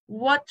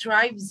 What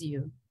drives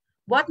you?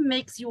 What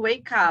makes you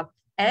wake up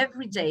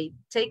every day,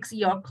 takes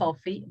your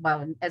coffee?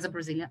 Well, as a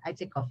Brazilian, I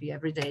take coffee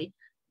every day.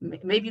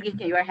 Maybe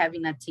you are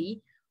having a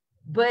tea,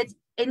 but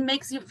it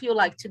makes you feel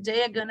like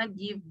today I'm gonna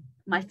give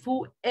my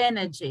full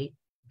energy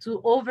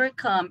to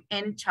overcome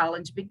any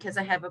challenge because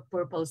I have a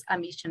purpose, a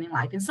mission in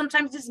life. And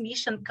sometimes this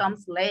mission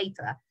comes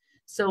later.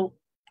 So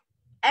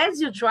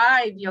as you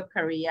drive your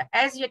career,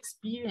 as you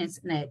experience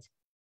it,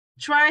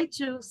 try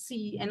to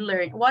see and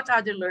learn what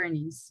are the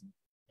learnings.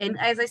 And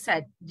as I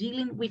said,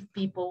 dealing with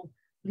people,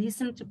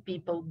 listen to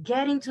people,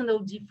 getting to know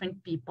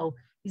different people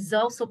is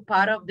also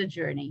part of the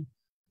journey.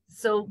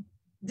 So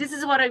this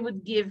is what I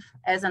would give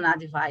as an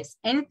advice.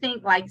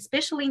 Anything like,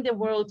 especially in the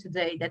world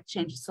today that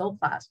changes so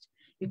fast,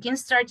 you can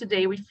start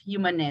today with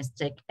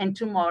humanistic and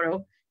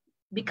tomorrow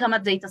become a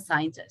data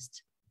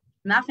scientist.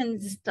 Nothing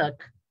is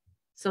stuck.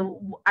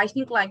 So I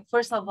think like,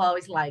 first of all,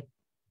 is like,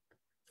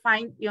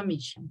 find your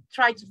mission,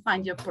 try to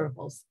find your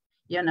purpose,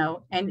 you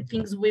know, and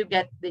things will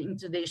get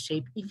into their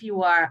shape if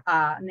you are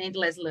an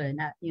endless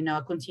learner, you know,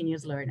 a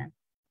continuous learner.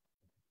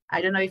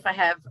 I don't know if I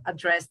have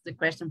addressed the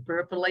question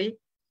properly.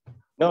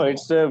 No,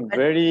 it's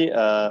very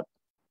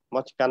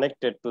much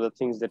connected to the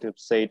things that you've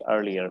said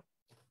earlier,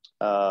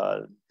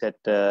 that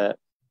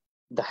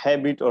the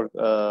habit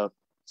or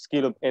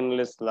skill of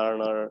endless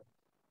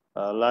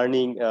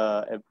learning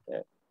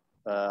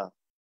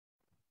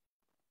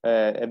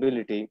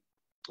ability,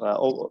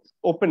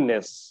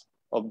 openness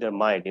of their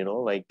mind, you know,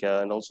 like,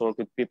 and also work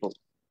with people.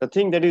 The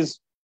thing that is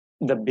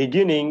the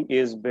beginning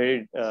is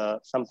very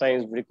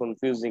sometimes very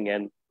confusing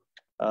and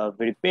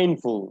very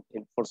painful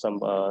for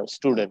some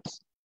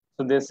students.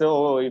 So they say,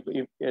 oh, if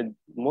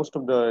most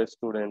of the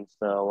students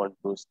want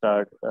to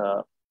start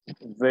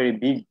very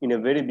big in a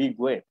very big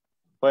way,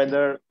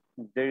 whether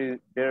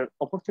their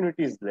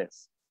opportunity is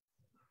less,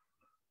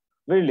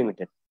 very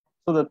limited.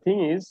 So the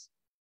thing is,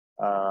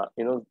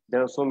 you know,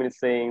 there are so many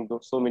sayings,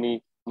 so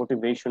many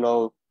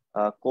motivational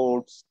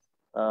quotes,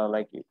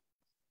 like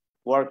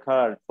work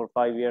hard for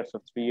 5 years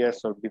or 3 years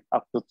or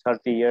up to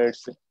 30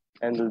 years,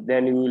 and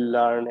then you will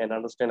learn and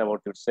understand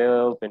about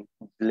yourself, and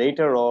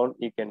later on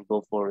you can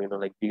go for, you know,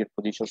 like bigger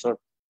positions or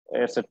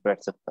etc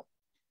etc.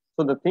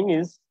 So the thing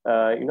is,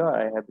 you know,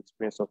 I have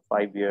experience of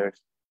 5 years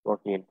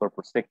working in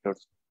corporate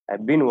sectors.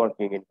 I've been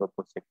working in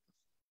corporate sectors,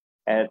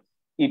 and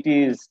it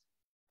is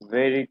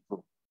very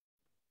true.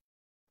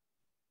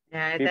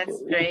 Yeah, People,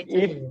 that's great to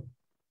hear.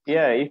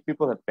 yeah, if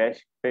people have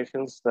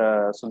patience,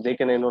 so they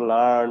can, you know,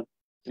 learn.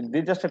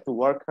 They just have to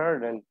work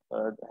hard and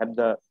have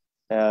the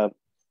uh,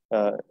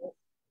 uh,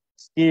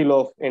 skill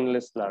of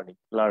endless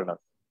learner.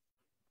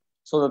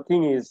 So the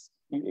thing is,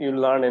 you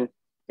learn, and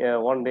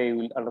one day you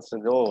will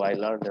understand, oh, I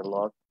learned a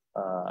lot.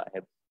 I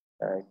have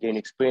gained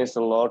experience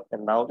a lot,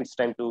 and now it's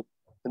time to.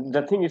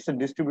 The thing is a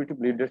distributive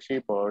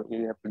leadership, or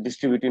you have to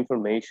distribute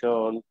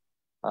information,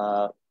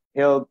 uh,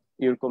 help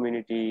your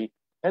community.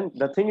 And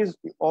the thing is,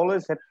 you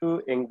always have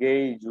to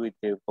engage with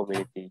your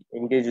community,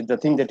 engage with the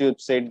thing that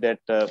you've said, that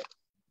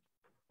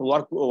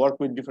work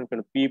with different kind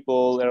of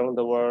people around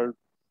the world.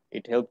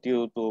 It helped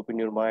you to open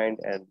your mind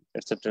and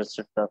etc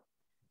etc.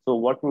 So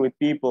working with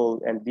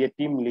people and be a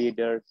team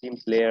leader, team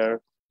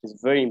player is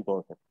very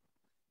important.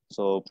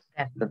 So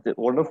the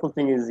wonderful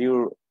thing is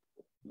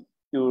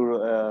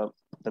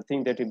the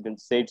thing that you've been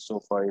said so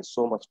far is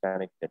so much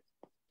connected.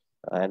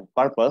 And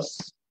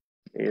purpose,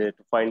 to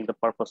find the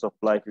purpose of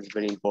life is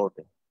very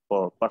important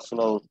for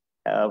personal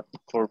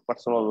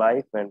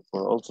life and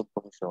for also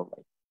professional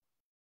life.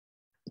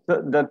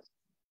 So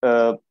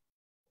the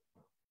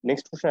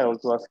next question I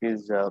want to ask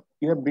is,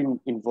 you have been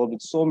involved in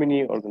so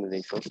many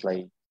organizations,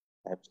 like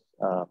I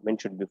have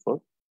mentioned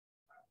before.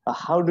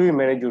 How do you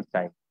manage your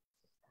time?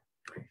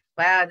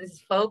 Wow, this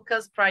is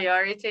focus,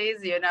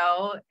 priorities, you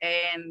know,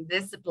 and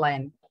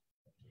discipline.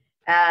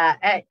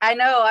 I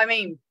know, I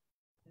mean,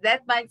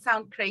 that might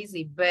sound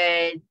crazy,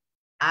 but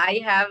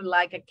I have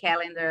like a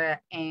calendar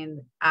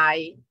and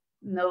I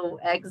know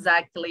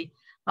exactly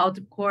how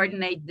to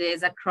coordinate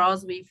this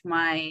across with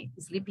my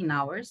sleeping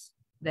hours.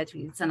 That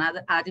is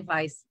another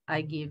advice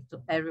I give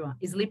to everyone.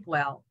 Sleep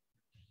well.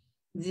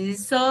 This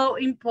is so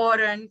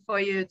important for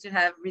you to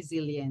have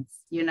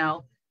resilience, you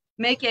know.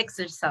 Make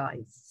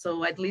exercise.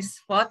 So at least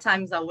 4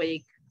 times a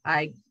week,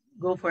 I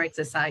go for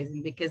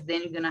exercising because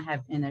then you're gonna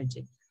have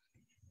energy.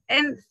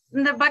 And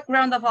in the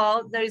background of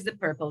all, there is the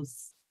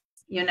purpose,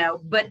 you know.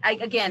 But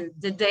again,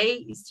 the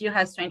day still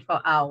has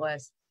 24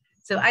 hours.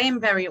 So I am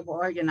very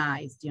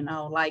organized, you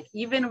know, like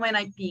even when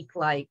I peak,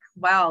 like,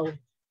 wow,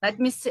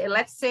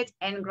 let's sit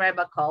and grab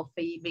a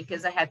coffee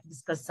because I have to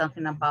discuss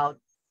something about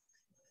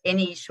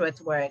any issue at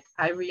work.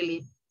 I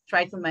really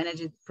try to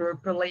manage it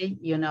properly,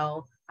 you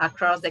know,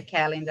 across the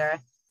calendar,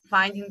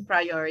 finding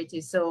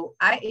priorities. So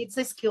it's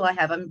a skill I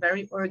have. I'm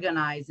very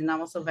organized and I'm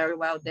also very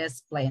well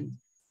disciplined.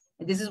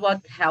 This is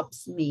what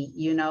helps me,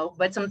 you know.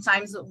 But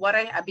sometimes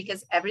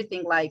because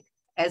everything, like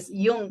as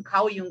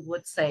Carl Jung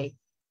would say,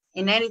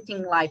 in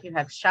anything life, you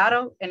have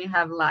shadow and you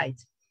have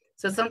light.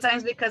 So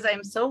sometimes because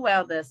I'm so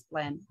well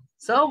disciplined,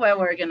 so well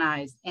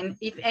organized, and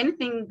if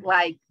anything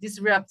like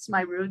disrupts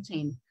my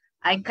routine,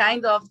 I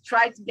kind of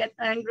try to get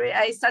angry.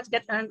 I start to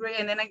get angry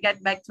and then I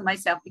get back to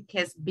myself,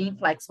 because being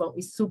flexible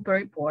is super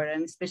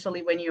important,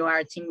 especially when you are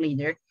a team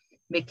leader.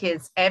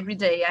 Because every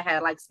day I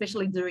had, like,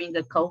 especially during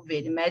the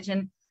COVID,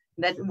 imagine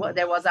that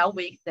there was a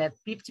week that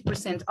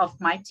 50% of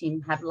my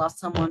team have lost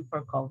someone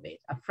for COVID,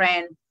 a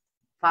friend,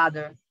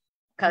 father,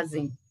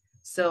 cousin.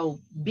 So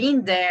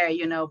being there,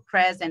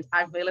 present,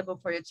 available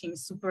for your team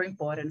is super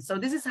important. So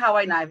this is how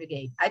I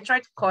navigate. I try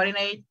to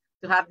coordinate,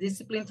 to have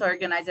discipline, to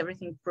organize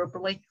everything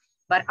properly.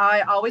 But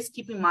I always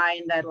keep in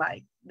mind that,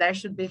 like, there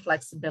should be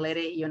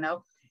flexibility.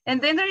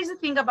 And then there is a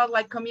thing about,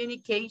 like,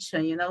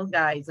 communication,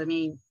 guys. I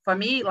mean, for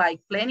me, like,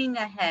 planning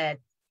ahead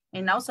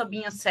and also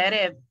being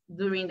assertive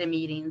during the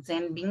meetings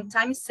and being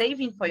time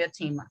saving for your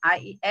team.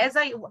 I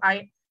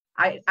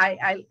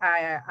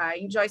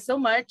enjoy so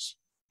much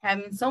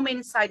having so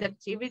many side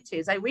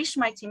activities. I wish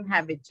my team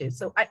have it too.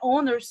 So I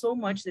honor so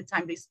much the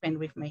time they spend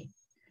with me.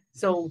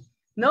 So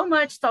no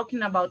much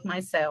talking about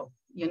myself.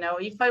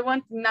 If I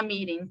want in a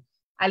meeting,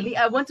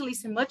 I want to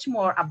listen much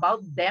more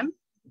about them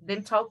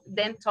than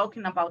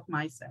talking about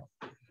myself.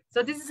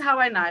 So this is how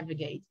I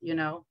navigate,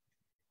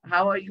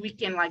 how we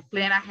can, like,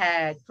 plan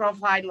ahead,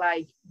 provide,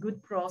 like,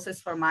 good process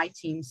for my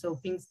team so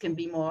things can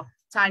be more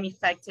time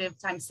effective,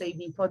 time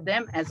saving for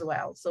them as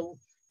well. So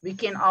we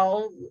can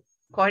all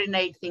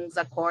coordinate things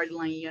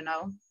accordingly.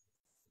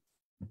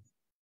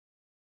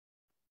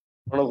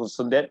 Wonderful.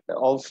 So that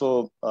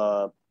also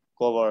has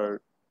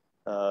covered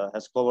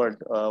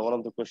one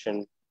of the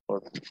questions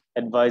for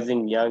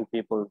advising young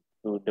people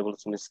to develop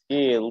some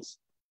skills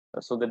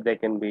so that they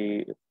can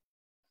be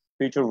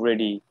future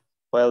ready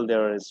while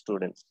they're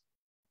students.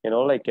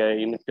 Like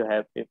you need to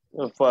have,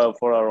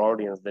 for our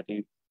audience, that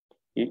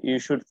you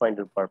should find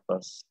your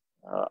purpose.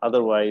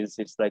 Otherwise,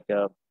 it's like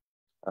a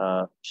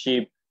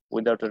ship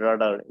without a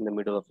rudder in the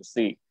middle of the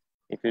sea.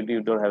 If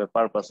you don't have a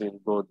purpose, you'll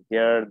go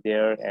here,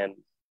 there, and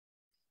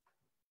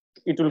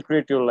it will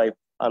create your life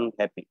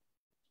unhappy.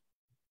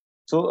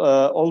 So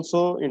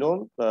also,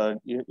 you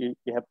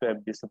have to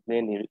have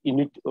discipline.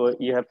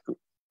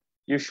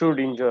 You should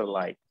enjoy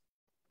life,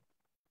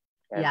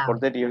 and Yeah. for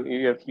that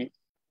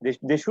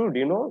they should,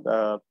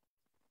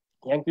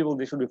 young people,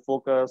 they should be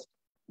focused,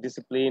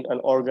 disciplined, and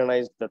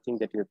organized. The thing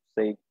that you have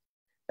said,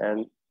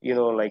 and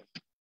like,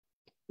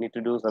 need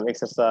to do some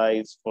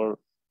exercise for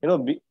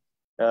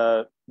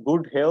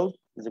good health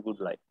is a good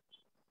life.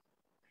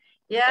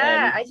 Yeah,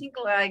 And I think,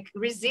 like,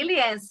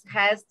 resilience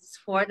has these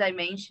 4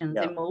 dimensions: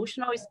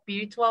 emotional,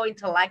 spiritual,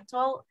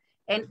 intellectual,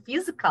 and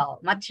physical,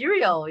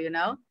 material,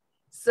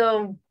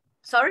 So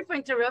sorry for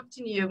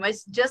interrupting you, but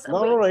it's just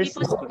no, it's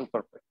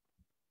perfect.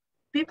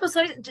 People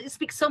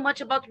speak so much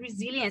about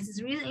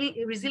resilience.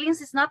 Resilience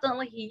is not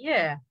only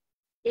here.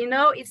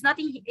 It's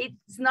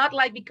not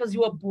like because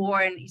you were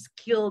born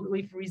skilled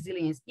with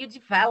resilience. You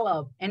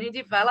develop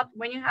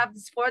when you have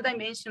these 4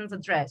 dimensions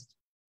addressed.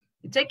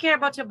 You take care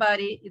about your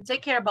body, you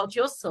take care about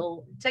your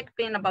soul, you take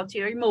care about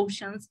your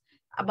emotions,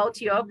 about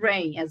your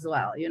brain as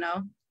well,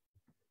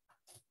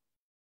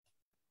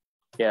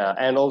 Yeah,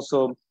 and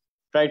also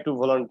try to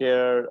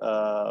volunteer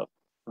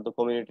for the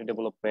community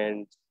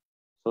development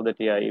so that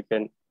you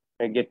can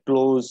get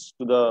close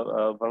to the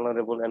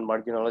vulnerable and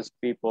marginalized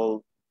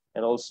people,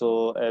 and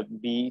also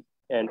be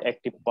an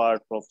active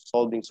part of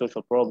solving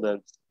social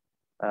problems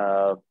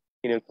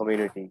in your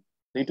community.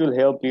 It will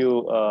help you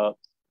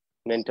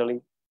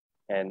mentally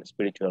and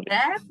spiritually.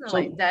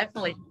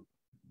 Definitely.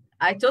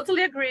 I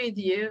totally agree with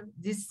you.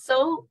 This is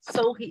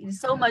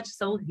so much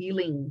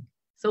healing,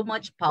 so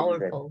much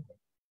powerful. Exactly.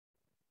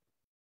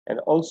 And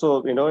also,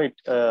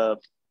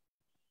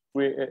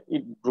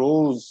 it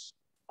grows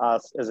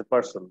us as a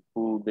person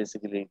who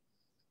basically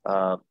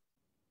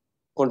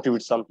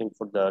contribute something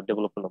for the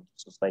development of the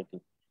society.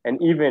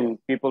 And even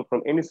people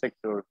from any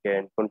sector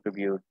can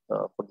contribute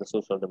for the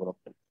social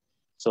development.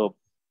 So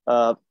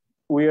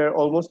we are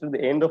almost at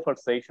the end of our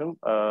session,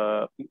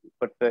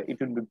 but it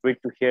would be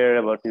great to hear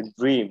about your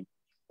dream,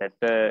 that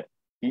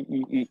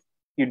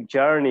your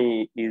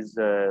journey is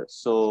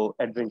so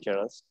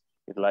adventurous,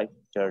 your life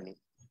journey,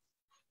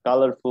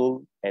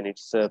 colorful, and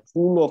it's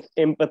full of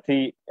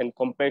empathy and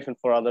compassion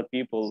for other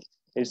people.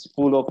 It's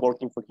full of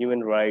working for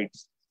human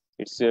rights.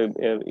 It's to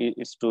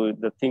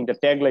the thing, the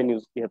tagline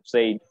you have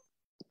said,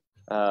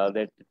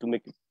 that to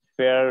make a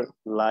fair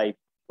life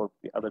for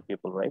the other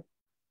people, right?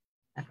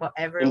 And for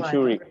everyone.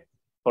 Ensuring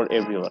for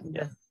everyone.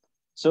 Yeah.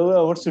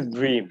 So what's your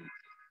dream?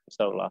 It's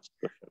our last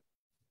question.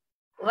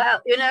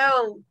 Well,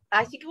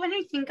 I think when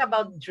you think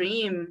about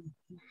dream,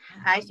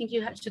 I think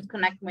you should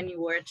connect when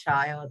you were a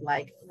child.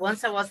 Like,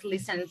 once I was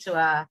listening to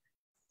I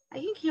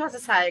think he was a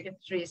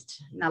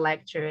psychiatrist in a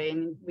lecture,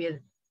 and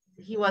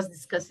he was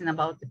discussing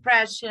about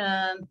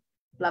depression,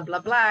 blah, blah,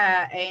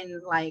 blah.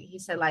 And, like, he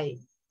said, like,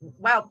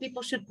 well,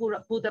 people should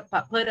put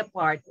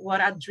apart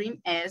what a dream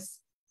is,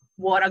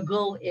 what a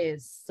goal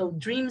is. So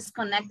dreams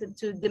connected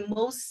to the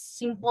most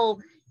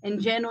simple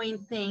and genuine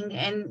thing.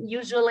 And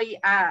usually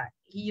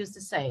he used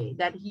to say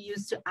that he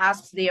used to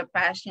ask their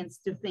patients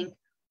to think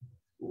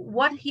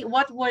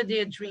what were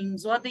their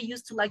dreams, what they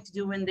used to like to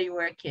do when they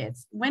were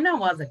kids. When I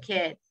was a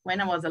kid, when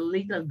I was a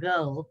little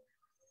girl,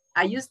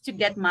 I used to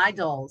get my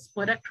dolls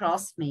put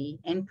across me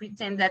and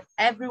pretend that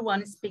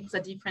everyone speaks a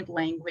different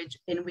language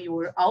and we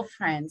were all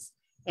friends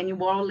and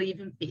we all live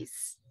in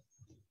peace.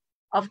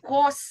 Of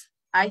course,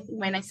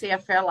 when I say a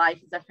fair life,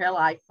 it's a fair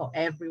life for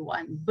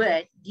everyone.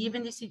 But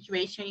given the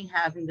situation you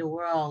have in the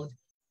world,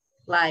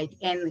 like,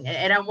 and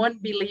I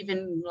won't be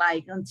living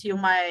like until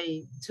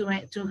my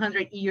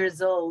 200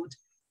 years old.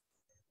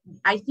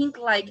 I think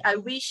like I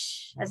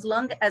wish as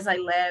long as I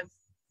live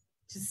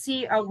to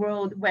see a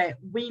world where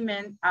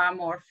women are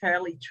more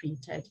fairly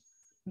treated,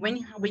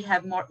 when we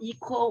have more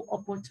equal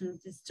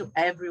opportunities to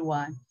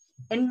everyone.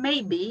 And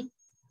maybe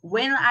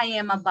when I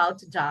am about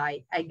to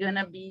die, I'm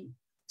gonna be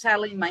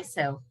telling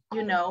myself,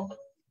 you know,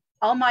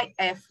 all my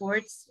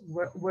efforts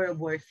were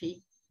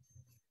worthy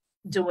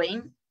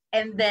doing.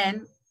 And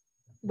then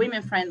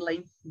women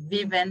friendly,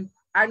 Viven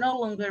are no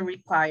longer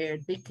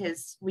required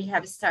because we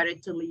have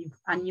started to live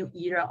a new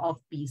era of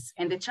peace.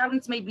 And the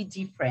challenge may be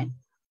different,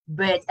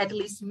 but at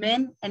least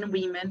men and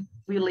women,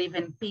 we live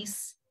in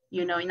peace,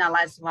 you know, in a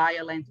less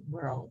violent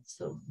world.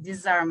 So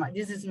this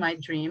is my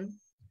dream.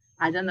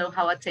 I don't know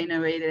how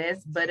attainable it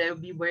is, but I'll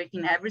be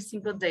working every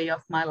single day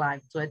of my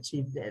life to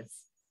achieve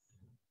this.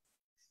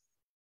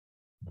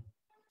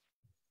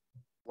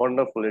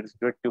 Wonderful. It's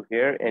good to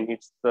hear. And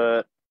it's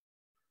the,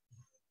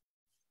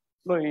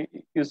 no,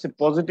 you see,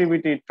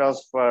 positivity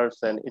transfers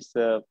and it's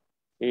to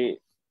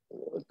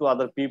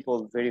other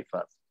people very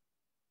fast.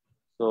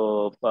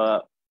 So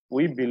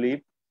we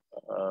believe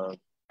that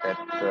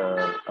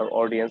our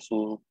audience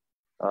who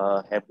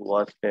have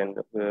watched and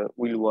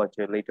will watch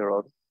later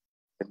on,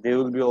 they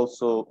will be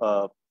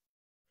also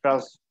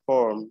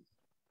transformed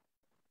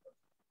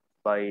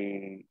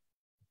by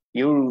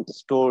your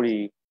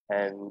story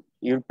and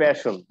your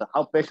passion,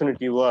 how passionate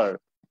you are.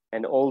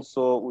 And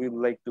also we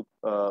would like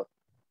to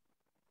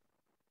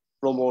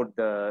promote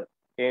the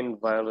end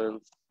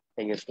violence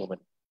against women.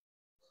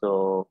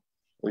 So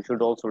we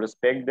should also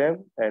respect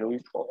them, and we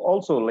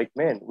also, like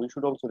men, we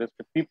should also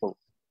respect people.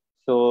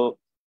 So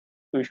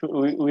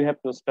we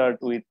have to start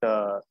with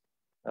from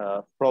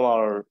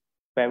our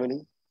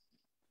family.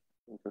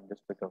 We should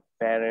respect our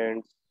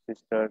parents,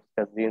 sisters,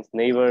 cousins,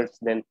 neighbors.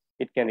 Then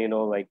it can,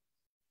 like,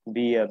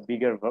 be a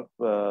bigger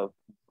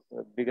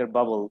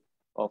bubble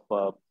of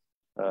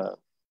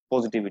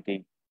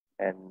positivity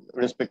and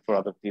respect for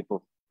other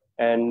people.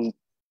 And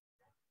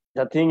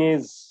the thing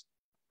is,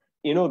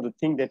 the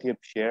thing that you have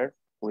shared,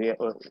 we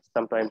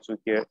sometimes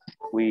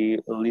we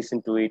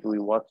listen to it, we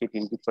watch it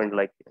in different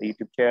like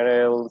YouTube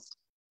channels,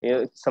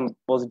 some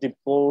positive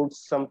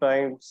quotes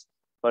sometimes,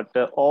 but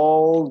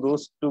all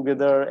those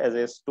together as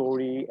a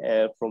story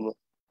from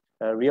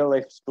a real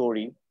life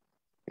story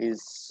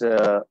is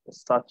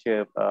such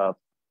a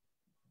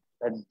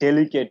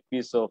delicate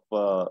piece of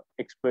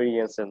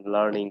experience and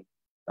learning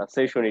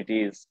session it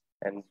is,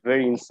 and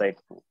very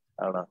insightful.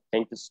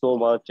 Thank you so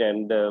much.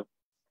 And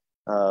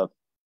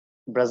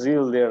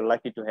Brazil, they're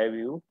lucky to have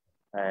you,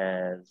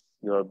 as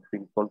you have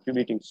been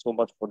contributing so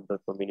much for the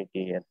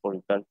community and for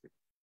your country.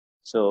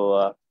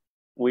 So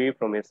we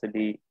from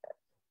SAD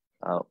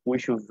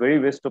wish you very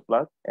best of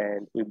luck,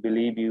 and we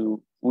believe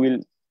you will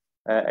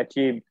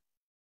achieve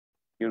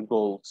your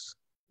goals.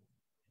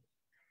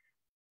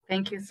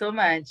 Thank you so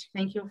much.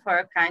 Thank you for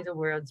your kind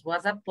words. It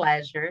was a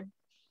pleasure,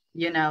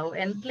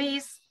 and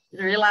please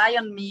rely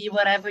on me,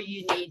 whatever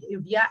you need.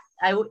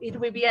 It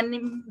will be a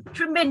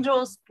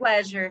tremendous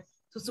pleasure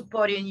to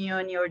support you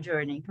on your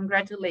journey.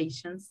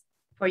 Congratulations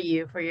for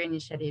your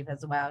initiative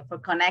as well, for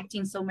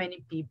connecting so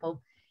many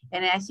people.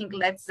 And I think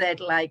that's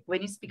it. Like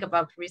when you speak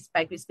about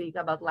respect, we speak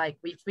about like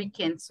if we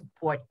can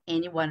support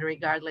anyone,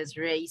 regardless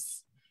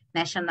race,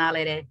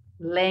 nationality,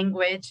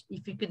 language,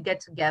 if we could get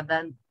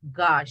together,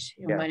 gosh,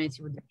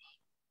 humanity would be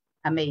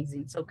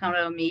amazing. So count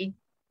on me.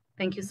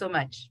 Thank you so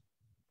much.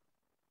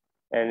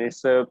 And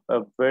it's a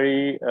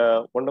very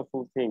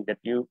wonderful thing that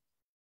you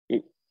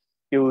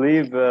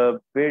live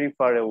very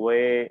far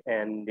away,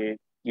 and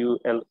you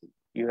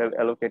have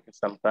allocated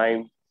some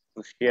time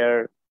to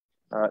share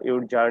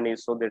your journey,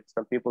 so that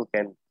some people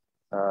can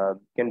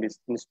be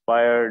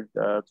inspired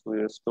through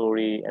your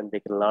story, and they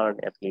can learn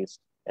at least,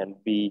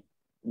 and be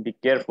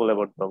careful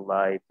about their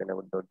life and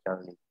about their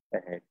journey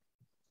ahead.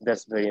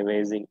 That's very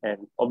amazing.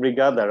 And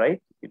obrigada, right?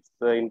 It's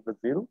in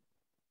Brazil.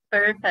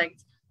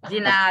 Perfect. De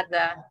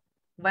nada.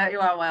 But you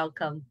are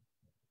welcome.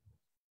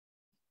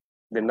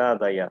 De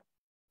nada, yeah.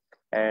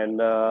 And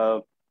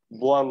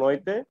boa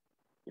noite.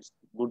 It's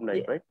good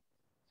night, right?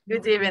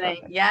 Good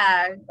evening.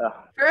 Yeah.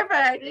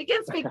 Perfect. You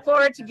can speak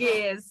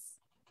Portuguese.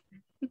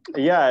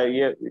 Yeah.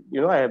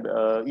 I have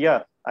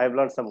I have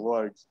learned some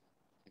words.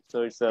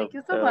 So it's thank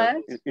you so much.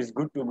 It's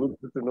good to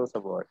know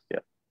some words. Yeah.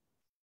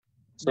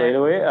 So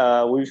anyway,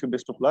 we wish you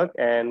best of luck,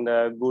 and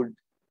good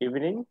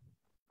evening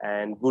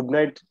and good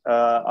night,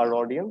 our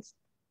audience.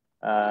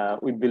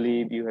 We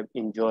believe you have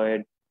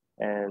enjoyed,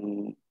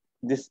 and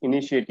this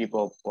initiative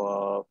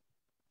of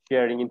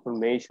sharing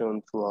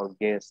information through our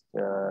guests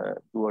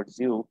towards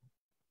you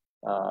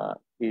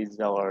is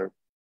our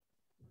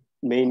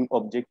main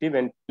objective.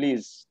 And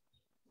please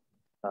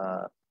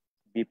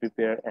be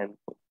prepared and,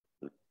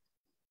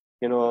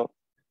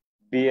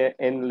 be an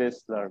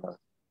endless learner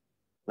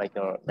like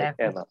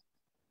Anna,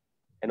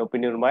 and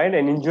open your mind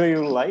and enjoy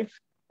your life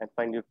and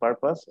find your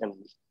purpose and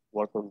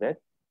work on that,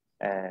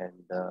 and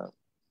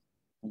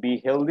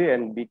be healthy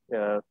and be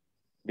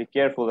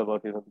careful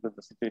about, because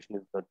the situation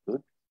is not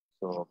good.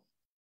 So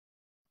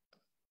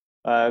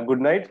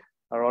good night,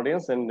 our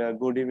audience, and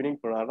good evening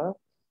for Anna.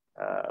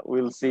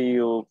 We'll see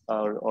you,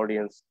 our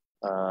audience.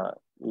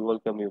 We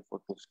welcome you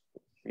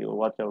you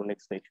watch our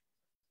next session.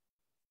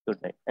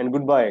 Good night and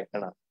goodbye,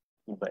 Anna.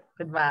 Goodbye.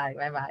 Goodbye.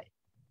 Bye bye.